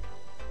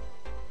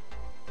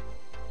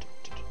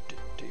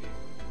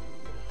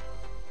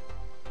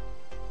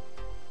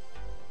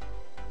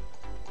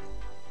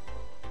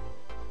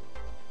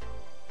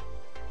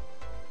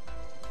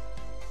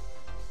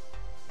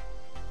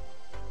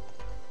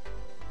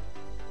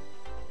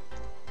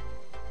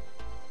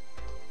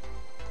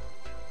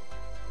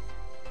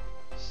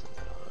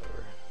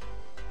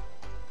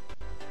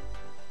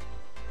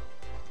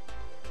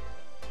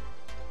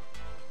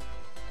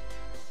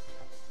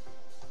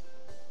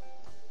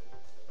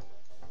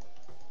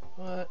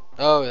 What?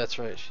 Oh, that's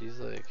right. She's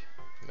like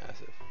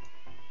massive.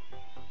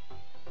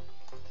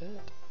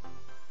 That.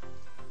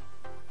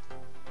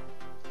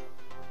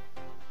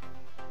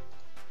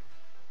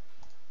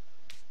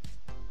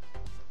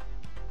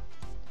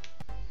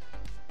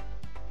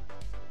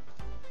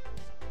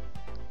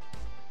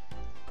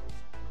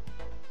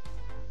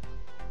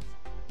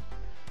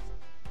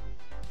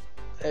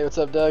 Hey, what's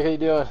up, Doug? How you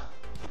doing?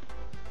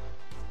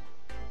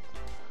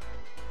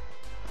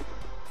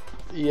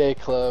 EA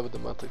Club with the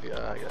monthly.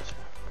 I gotcha.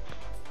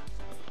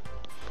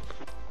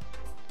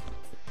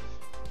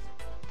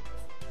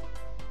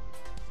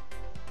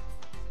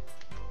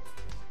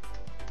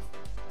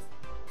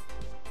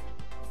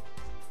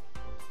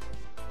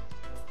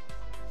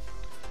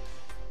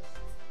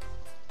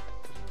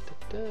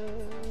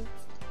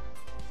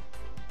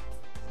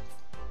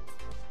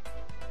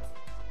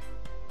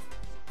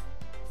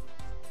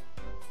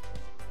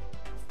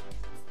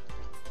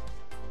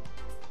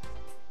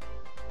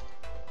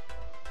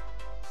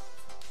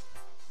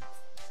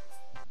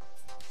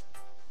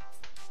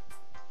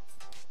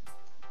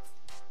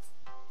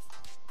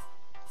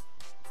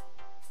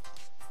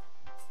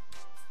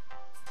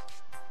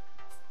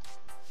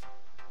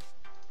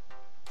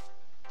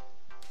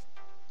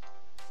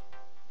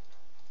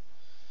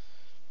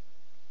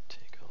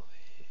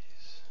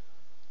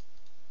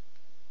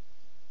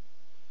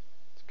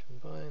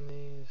 Combine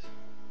these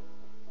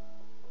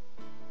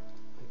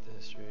like the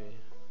history.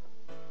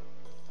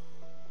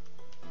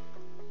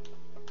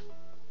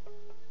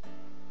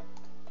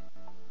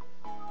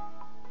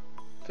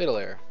 Fatal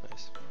error,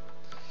 nice.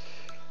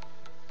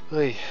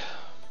 Hey,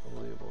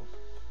 unbelievable.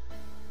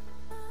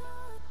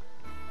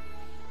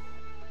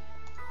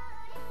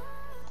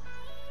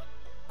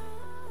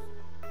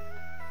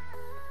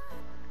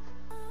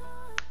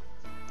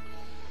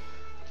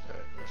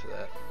 Alright, enough of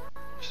that.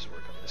 Let's just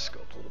work on this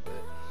sculpt a little bit.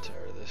 I'm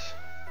tired of this.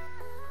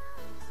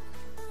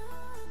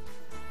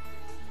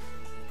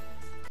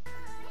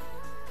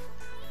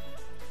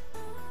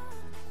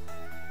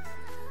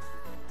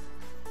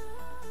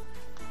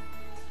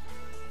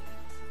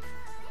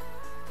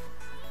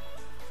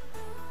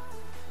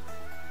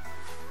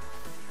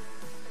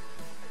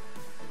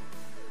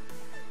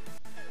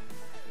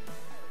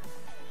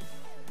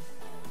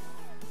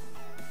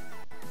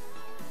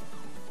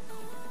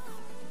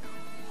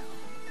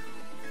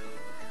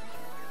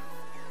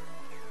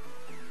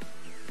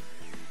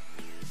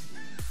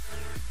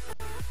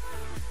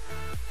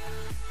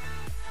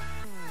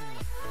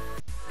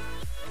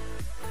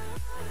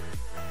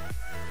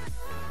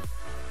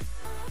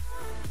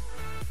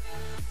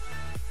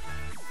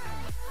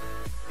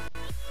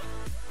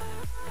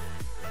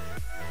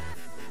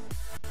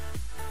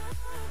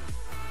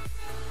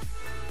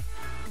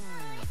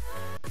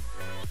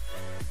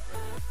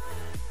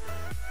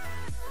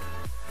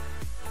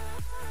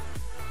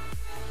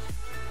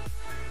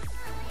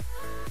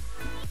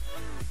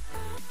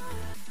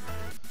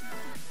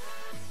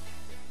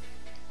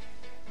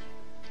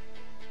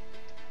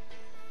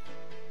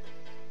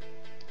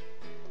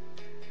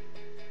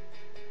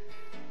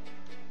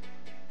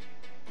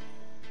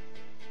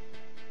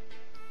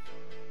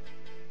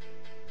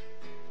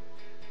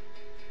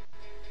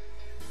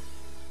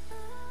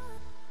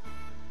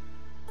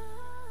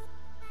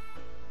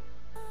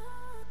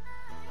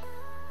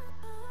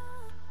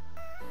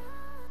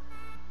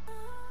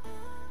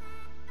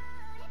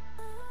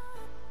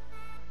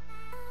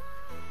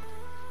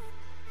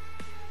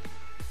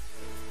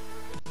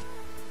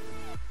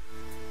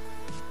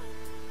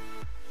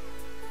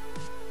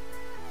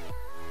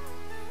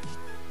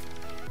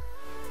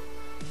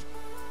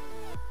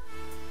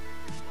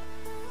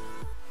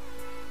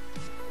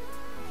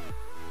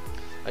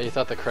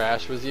 thought the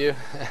crash was you?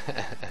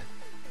 Yeah,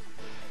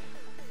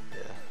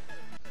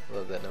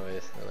 love that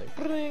noise. I'm like,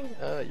 bring,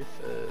 you're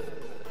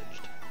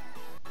fudged.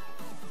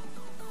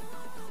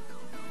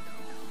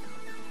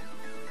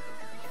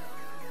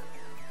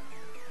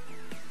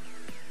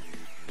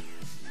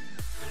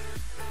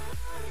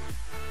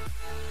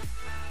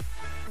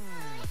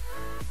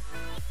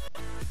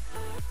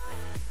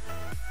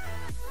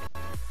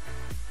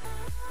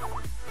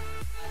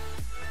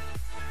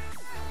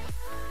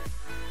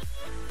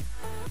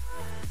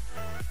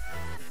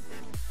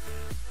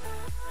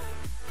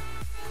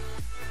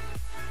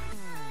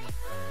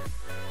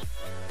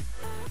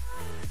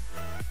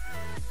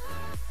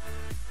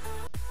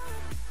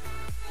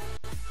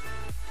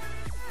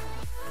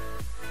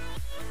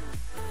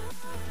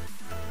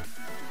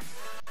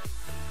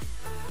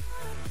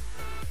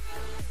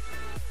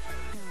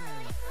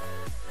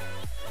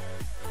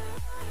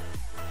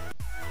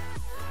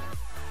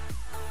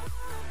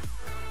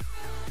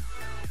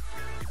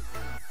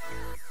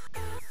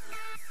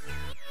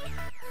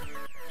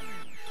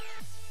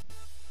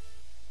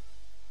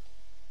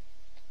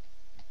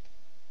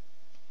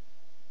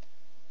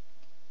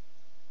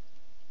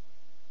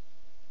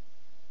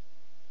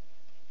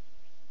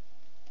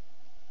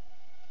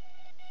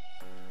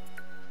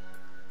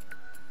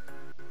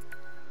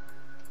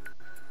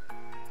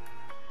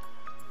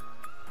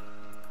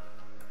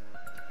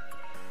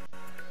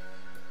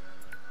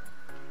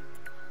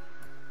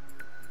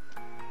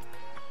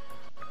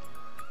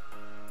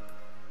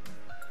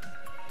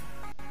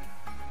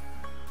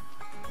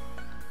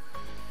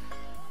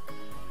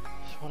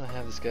 I want to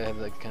have this guy have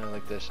like kind of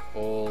like this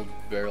old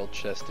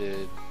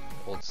barrel-chested,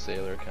 old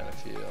sailor kind of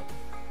feel. Should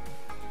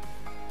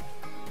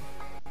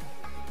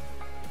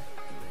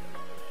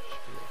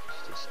be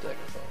just a stack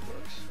of phone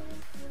books.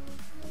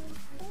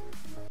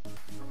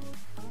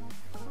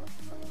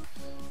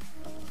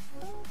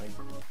 Like,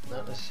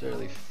 not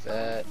necessarily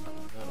fat,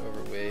 not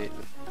overweight,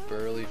 but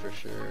burly for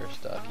sure,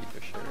 stocky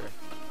for sure.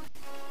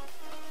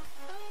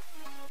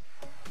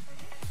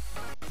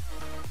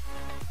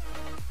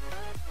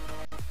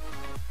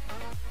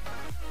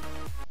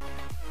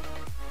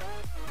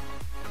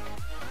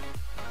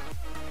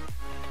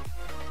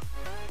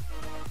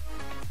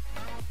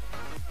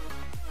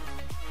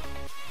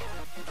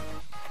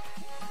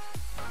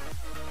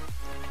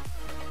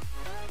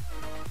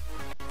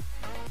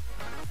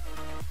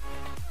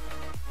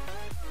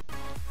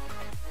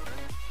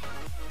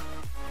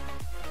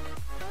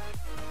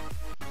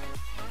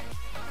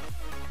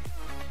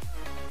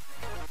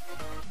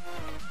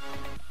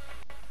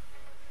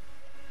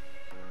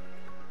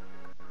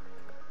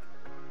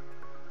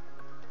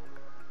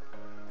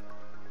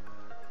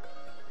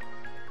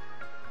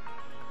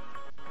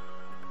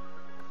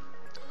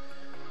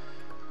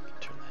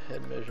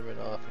 Head measurement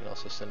off, and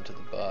also send it to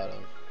the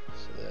bottom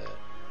so that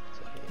it's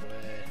out of the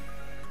way.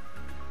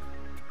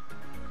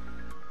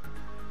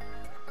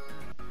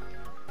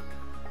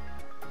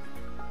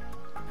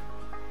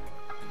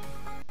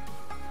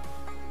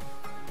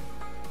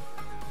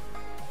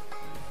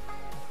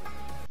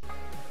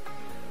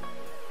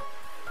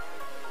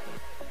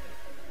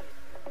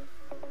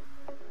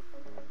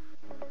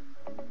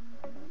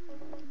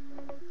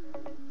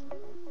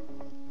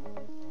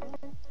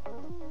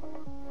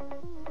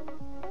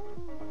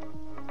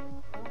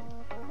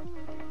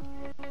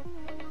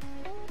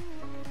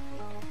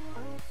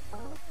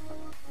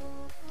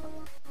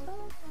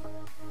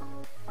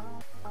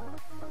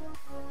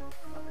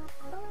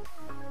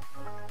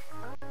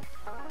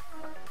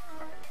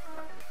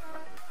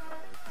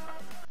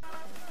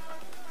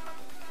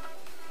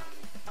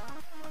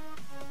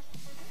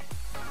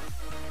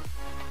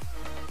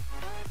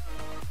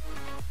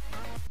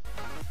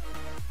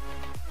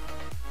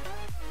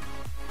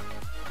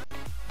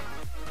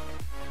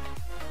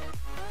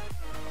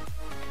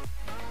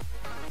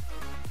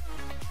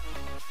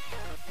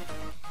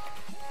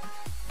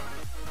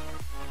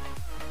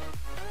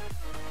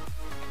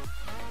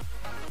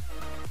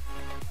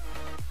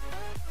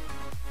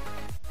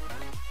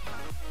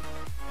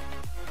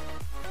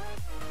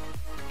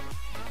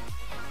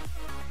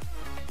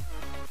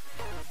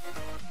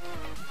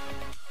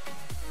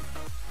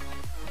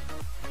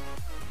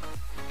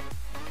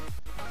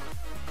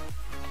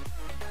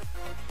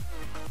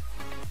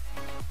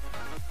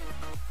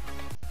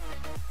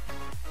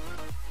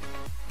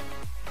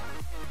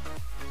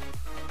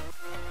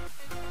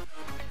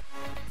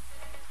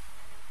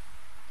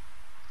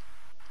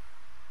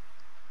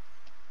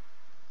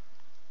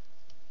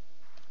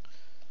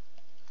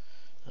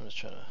 I'm just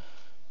trying to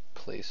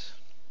place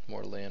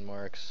more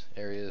landmarks,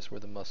 areas where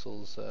the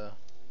muscles,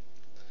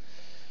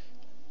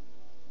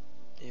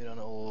 even on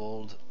an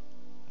old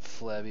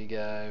flabby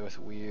guy with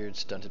weird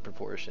stunted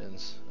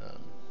proportions,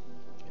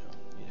 you know,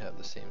 you'd have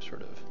the same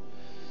sort of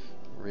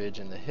ridge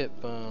in the hip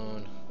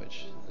bone,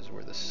 which is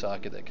where the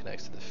socket that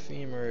connects to the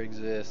femur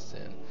exists,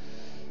 and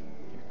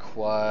your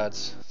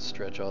quads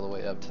stretch all the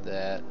way up to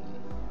that,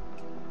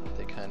 and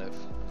they kind of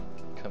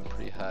come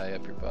pretty high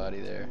up your body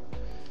there.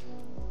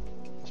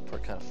 This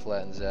part kind of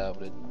flattens out,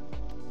 but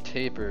it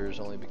tapers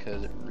only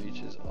because it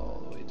reaches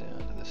all the way down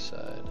to this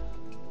side.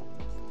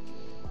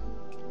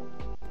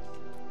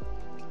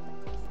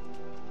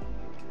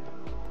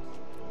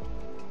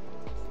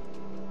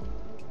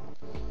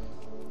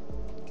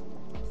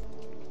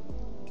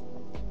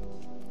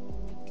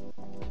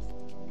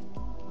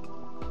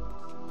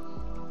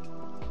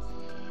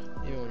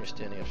 Even when you're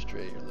standing up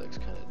straight, your legs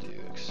kind of do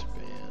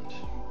expand.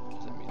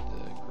 Does that mean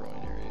the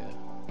groin area?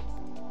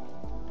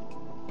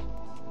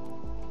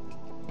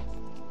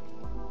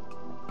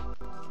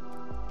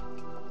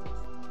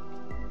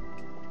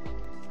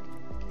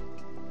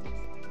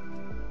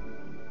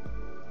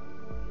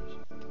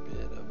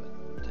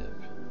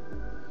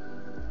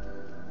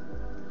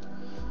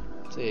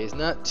 See, he's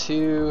not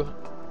too,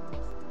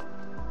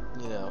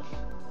 you know,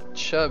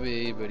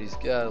 chubby, but he's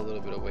got a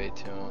little bit of weight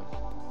to him.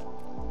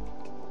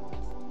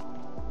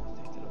 I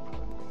think that'll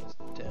probably bring us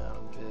down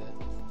a bit.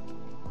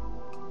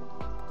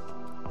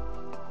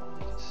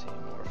 You can see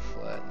more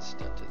flat and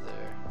stunted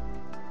there.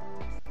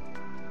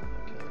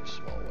 Okay,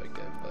 small white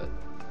guy butt.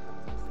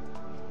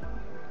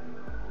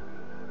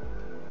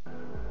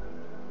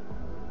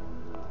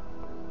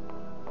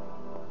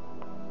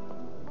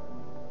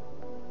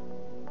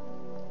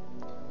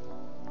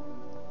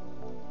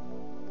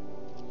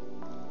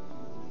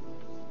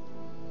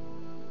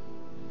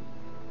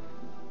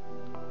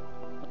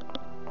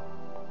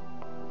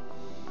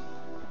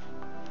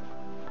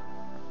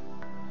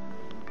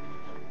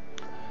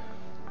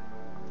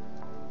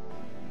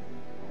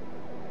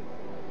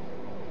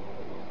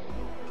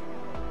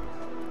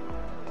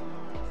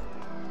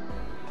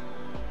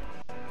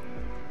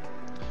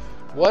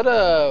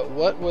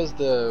 What was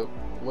the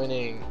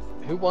winning?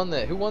 Who won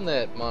that? Who won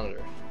that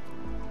monitor?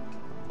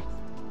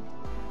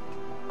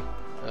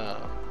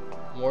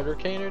 Mortar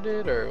Caner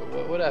did, or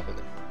what happened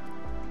there?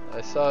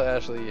 I saw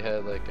Ashley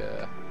had like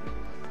the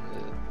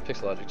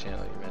Pixelogic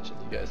channel you mentioned.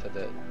 You guys had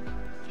that.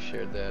 You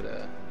shared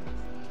that.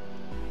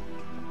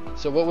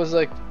 So what was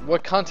like?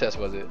 What contest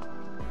was it?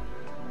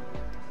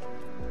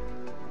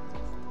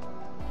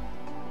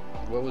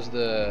 What was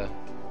the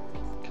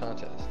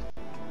contest?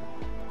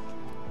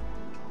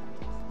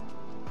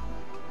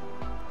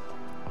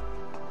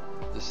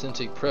 The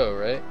Cintiq Pro,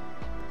 right?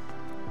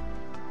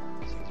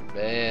 These things are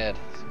bad.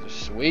 These things are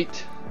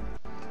sweet.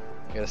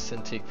 I got a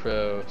Cintiq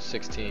Pro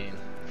 16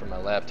 for my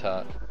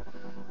laptop,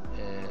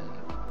 and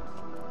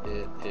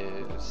it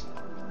is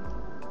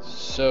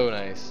so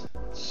nice.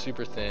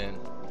 Super thin.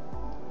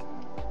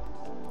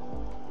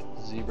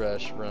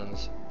 ZBrush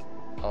runs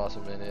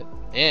awesome in it,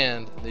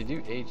 and they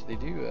do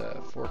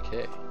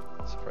 4K,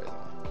 surprisingly.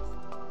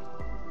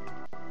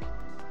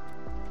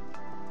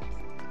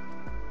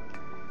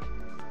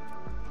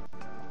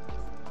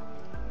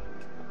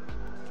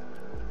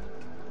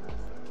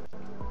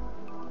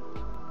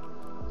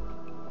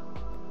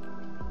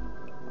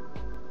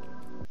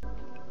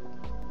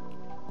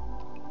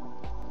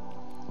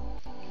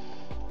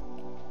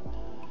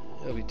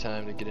 It'll be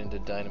time to get into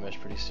Dynamesh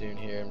pretty soon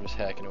here. I'm just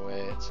hacking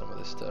away at some of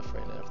this stuff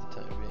right now for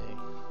the time being.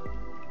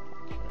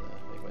 Trying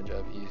to make my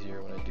job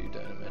easier when I do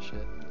Dynamesh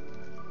it.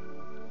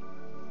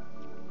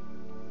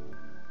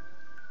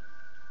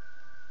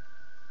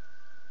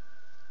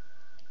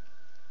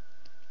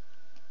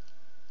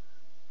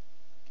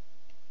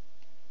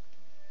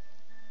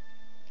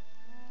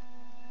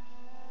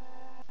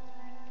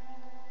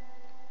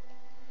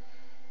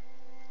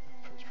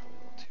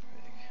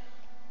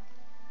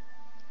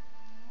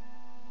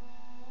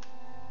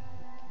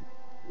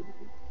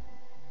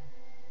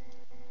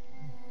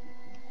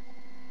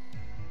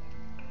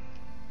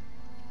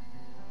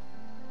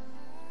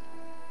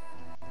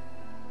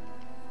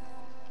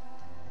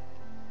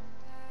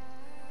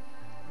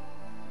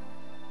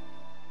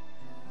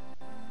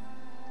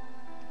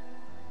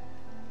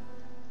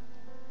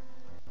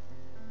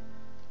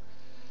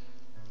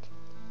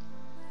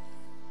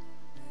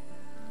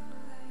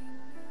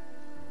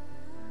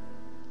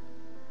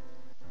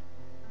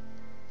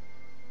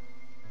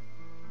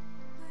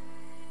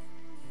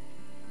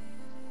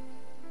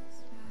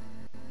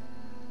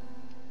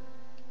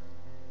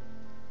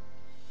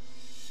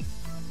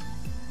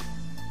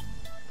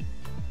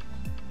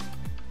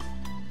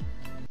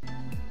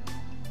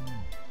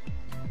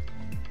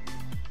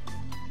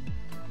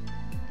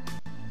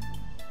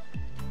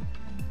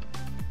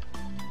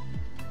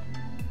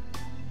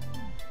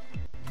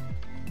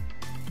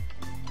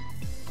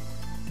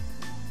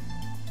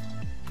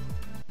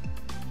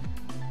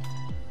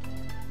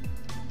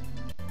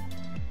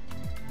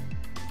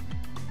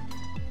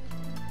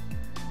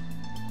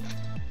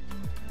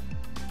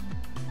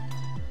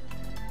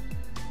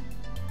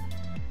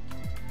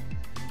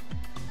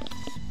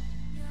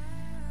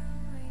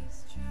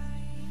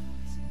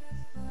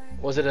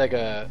 Was it like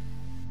a...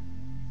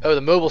 Oh,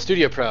 the Mobile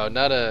Studio Pro,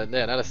 not a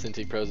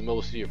Cintiq Pro, it was the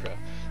Mobile Studio Pro.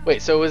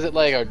 Wait, so was it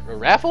like a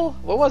raffle?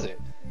 What was it?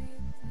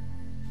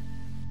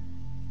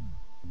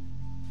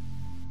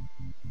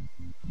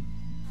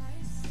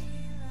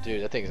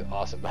 Dude, that thing is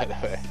awesome, by the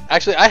way.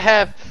 Actually, I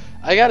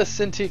got a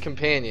Cintiq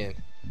companion.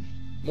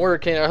 Mortar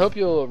Cane, I hope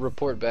you'll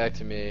report back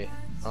to me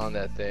on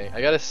that thing.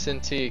 I got a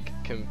Cintiq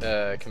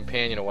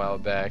companion a while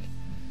back,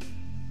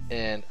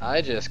 and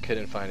I just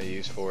couldn't find a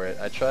use for it.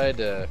 I tried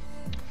to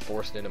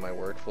force it into my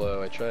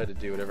workflow. I tried to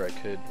do whatever I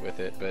could with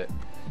it, but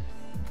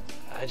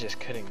I just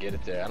couldn't get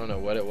it there. I don't know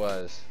what it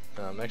was.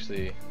 I'm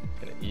actually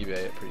gonna eBay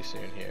it pretty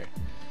soon here.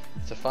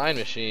 It's a fine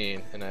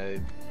machine, and I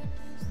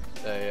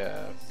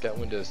got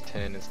Windows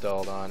 10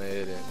 installed on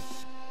it, and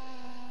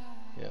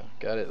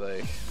got it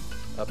like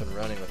up and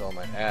running with all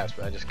my apps,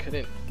 but I just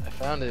couldn't. I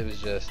found it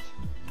was just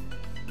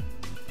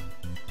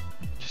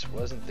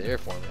wasn't there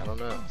for me. I don't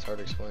know. It's hard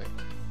to explain.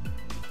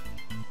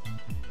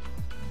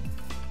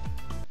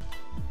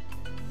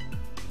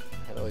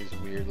 Had all these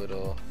weird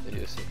little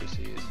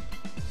idiosyncrasies.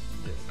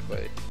 Didn't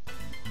quite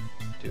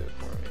do it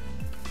for me.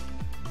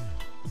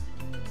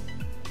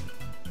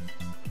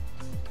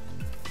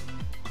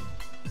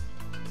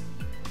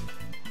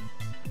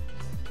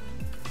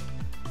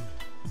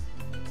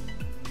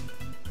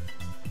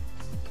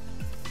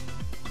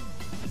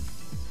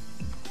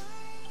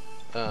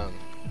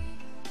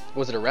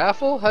 Was it a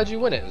raffle? How'd you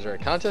win it? Was there a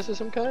contest of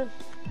some kind?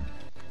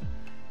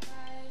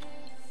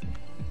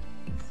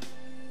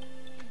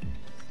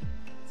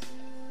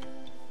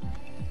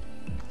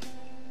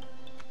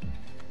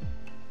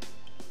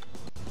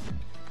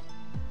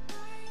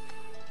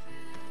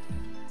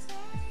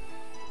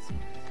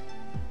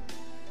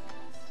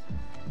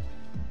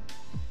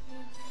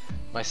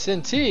 My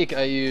Cintiq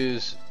I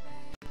use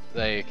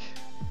like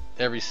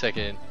every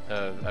second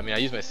of, I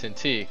use my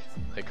Cintiq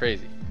like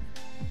crazy.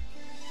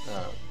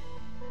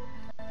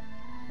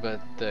 But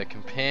the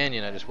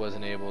companion I just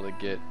wasn't able to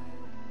get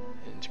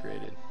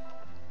integrated.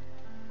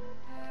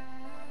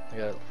 I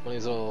got one of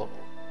these little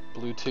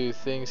Bluetooth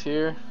things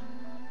here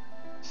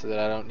so that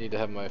I don't need to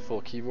have my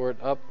full keyboard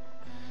up.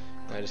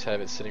 And I just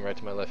have it sitting right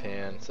to my left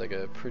hand. It's like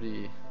a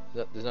pretty,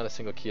 there's not a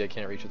single key I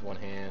can't reach with one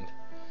hand.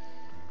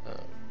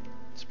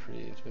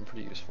 It's been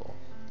pretty useful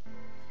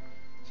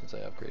since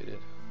I upgraded.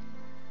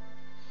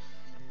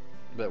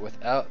 But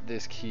without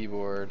this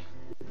keyboard,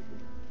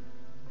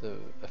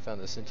 I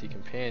found the Cintiq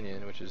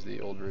Companion, which is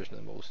the old version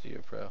of the Mobile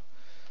Studio Pro.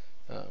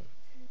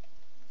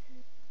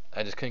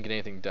 I just couldn't get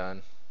anything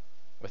done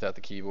without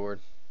the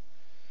keyboard.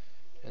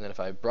 And then if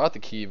I brought the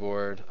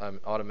keyboard, I'm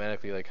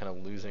automatically like kind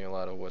of losing a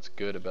lot of what's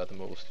good about the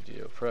Mobile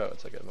Studio Pro.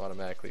 It's like I'm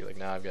automatically like,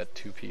 now I've got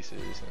two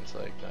pieces and it's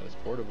like not as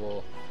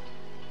portable.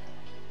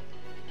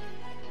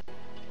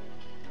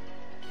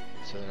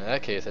 So then in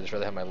that case, I'd just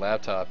rather have my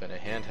laptop and a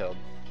handheld.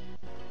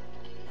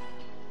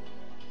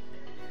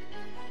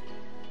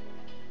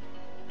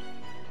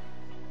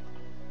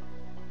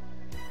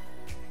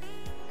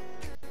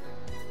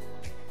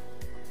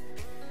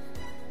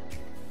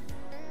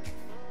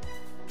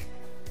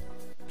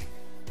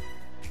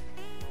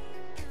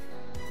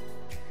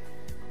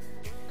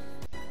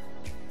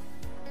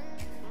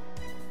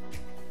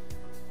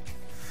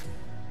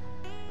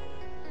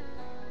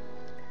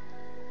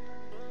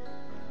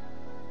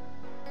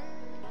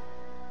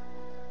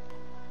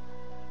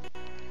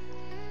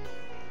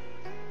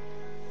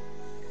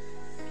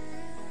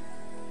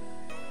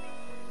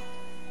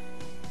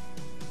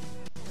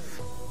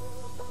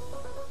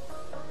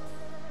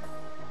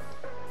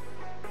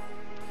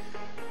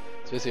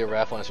 So basically a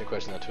raffle answering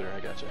questions on Twitter. I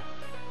gotcha.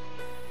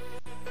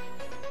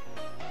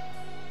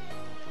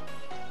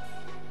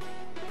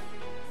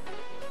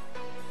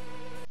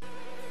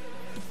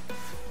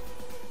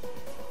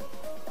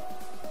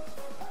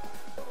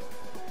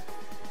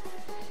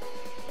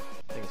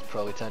 I think it's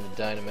probably time to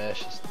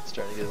Dynamesh. It's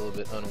starting to get a little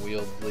bit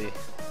unwieldy.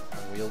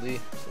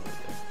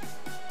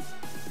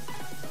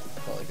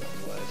 Polygon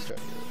UI is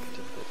starting to get a little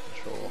difficult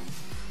to control.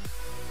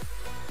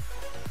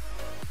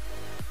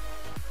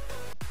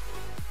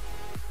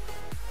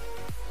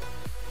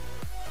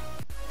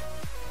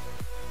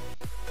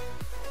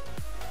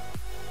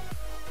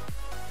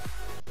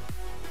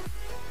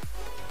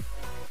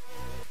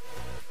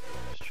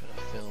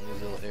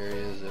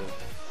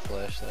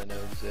 That I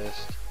know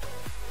exist.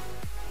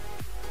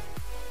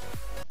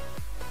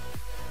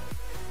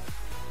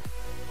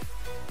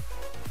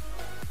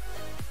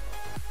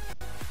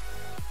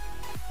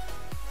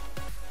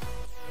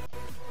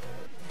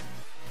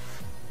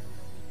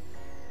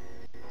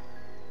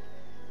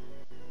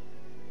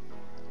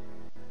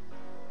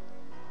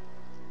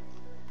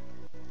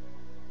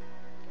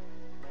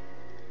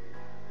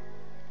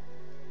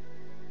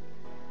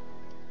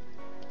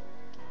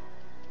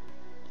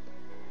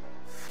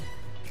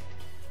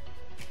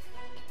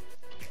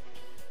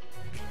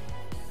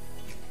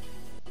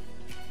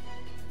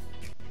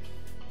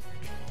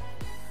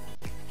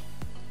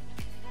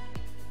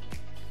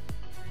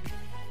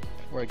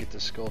 Before I get to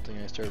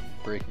sculpting, I start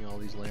breaking all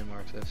these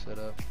landmarks I've set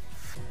up.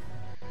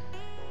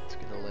 It's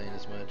gonna lay in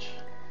as much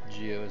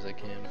geo as I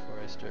can before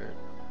I start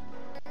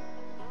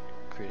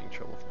creating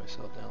trouble for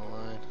myself down the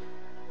line.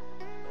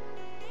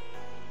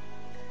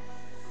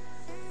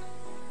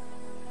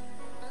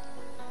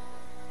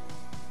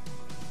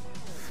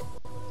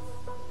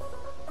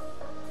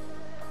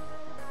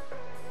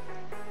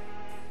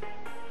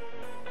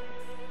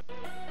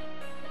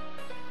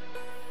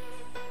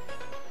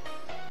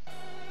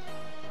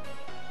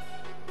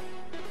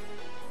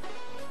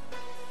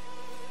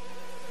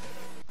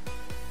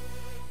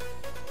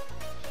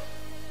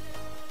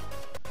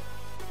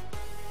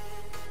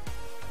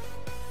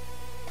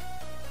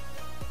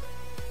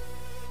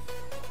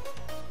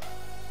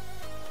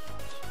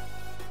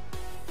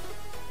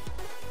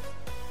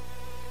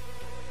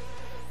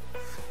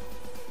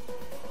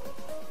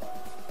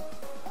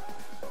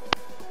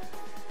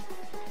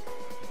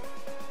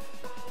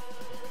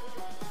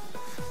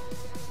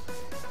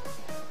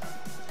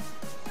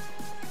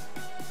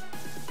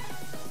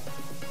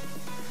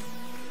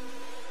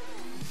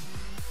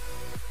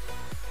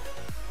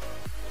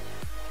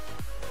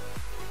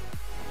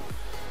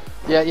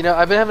 Yeah, you know,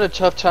 I've been having a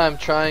tough time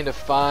trying to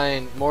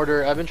find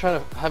Mortar. I've been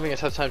having a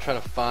tough time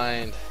trying to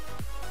find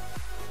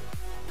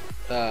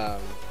a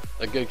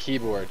good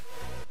keyboard.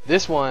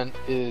 This one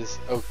is,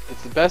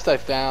 it's the best I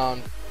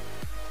found,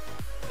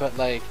 but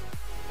like,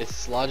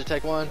 it's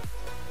Logitech one,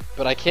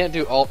 but I can't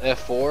do Alt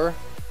F4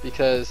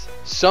 because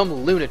some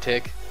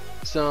lunatic,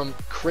 some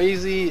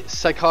crazy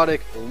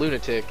psychotic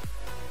lunatic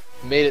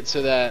made it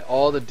so that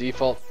all the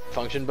default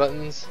function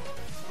buttons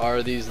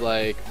are these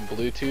like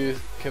Bluetooth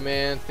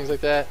commands, things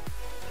like that.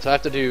 So I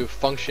have to do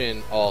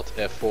function Alt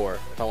F4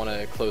 if I want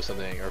to close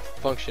something, or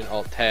function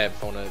Alt Tab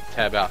if I want to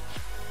tab out,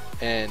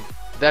 and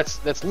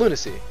that's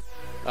lunacy.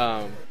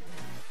 So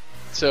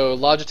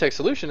Logitech's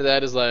solution to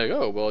that is like,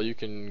 oh well, you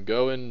can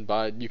go and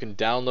you can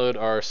download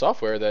our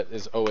software that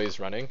is always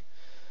running,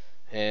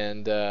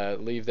 and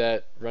leave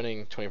that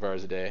running 24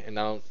 hours a day. And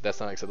now that's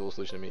not an acceptable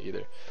solution to me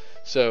either.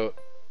 So,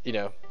 you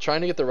know,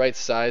 trying to get the right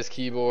size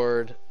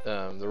keyboard,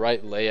 the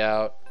right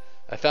layout.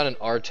 I found an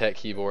RTech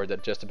keyboard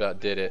that just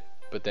about did it,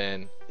 but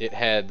then it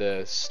had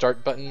the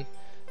start button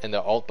and the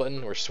alt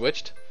button were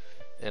switched,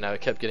 and I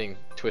kept getting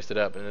twisted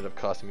up and it ended up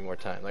costing me more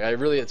time. Like,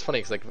 it's funny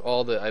because like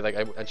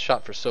I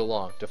shot for so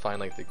long to find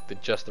like the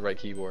just the right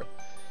keyboard,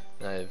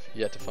 and I've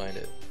yet to find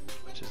it,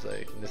 which is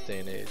like in this day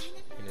and age,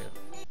 you know.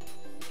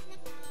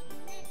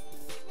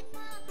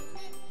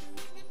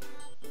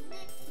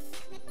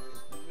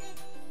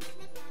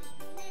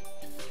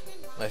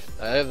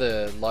 I have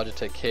the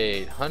Logitech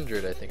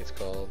K800, I think it's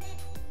called,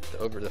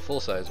 the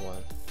full size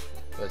one,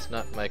 but it's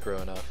not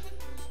micro enough.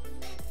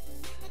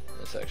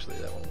 That's actually,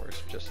 that one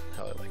works just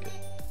how I like it.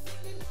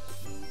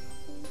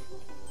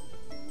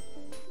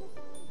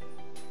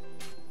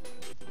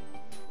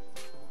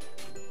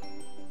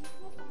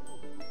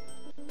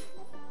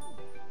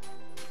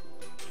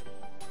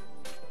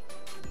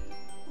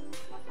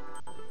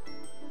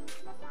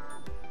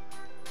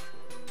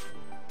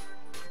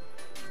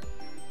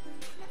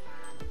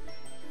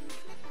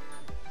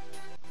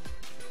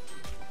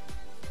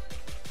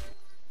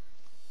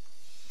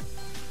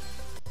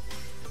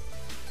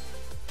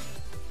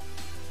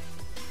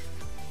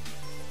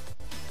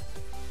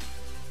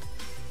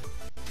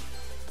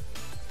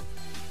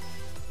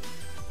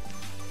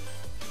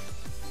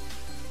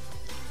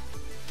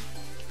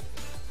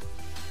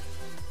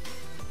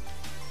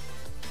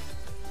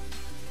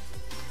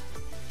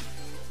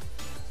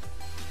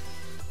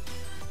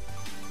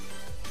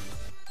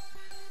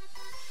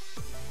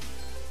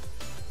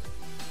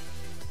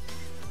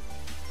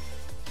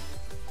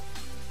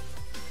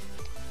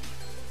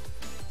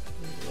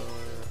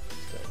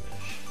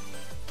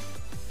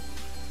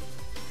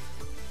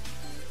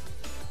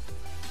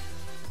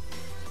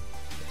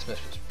 This mesh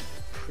is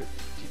pretty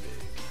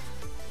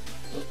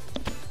big.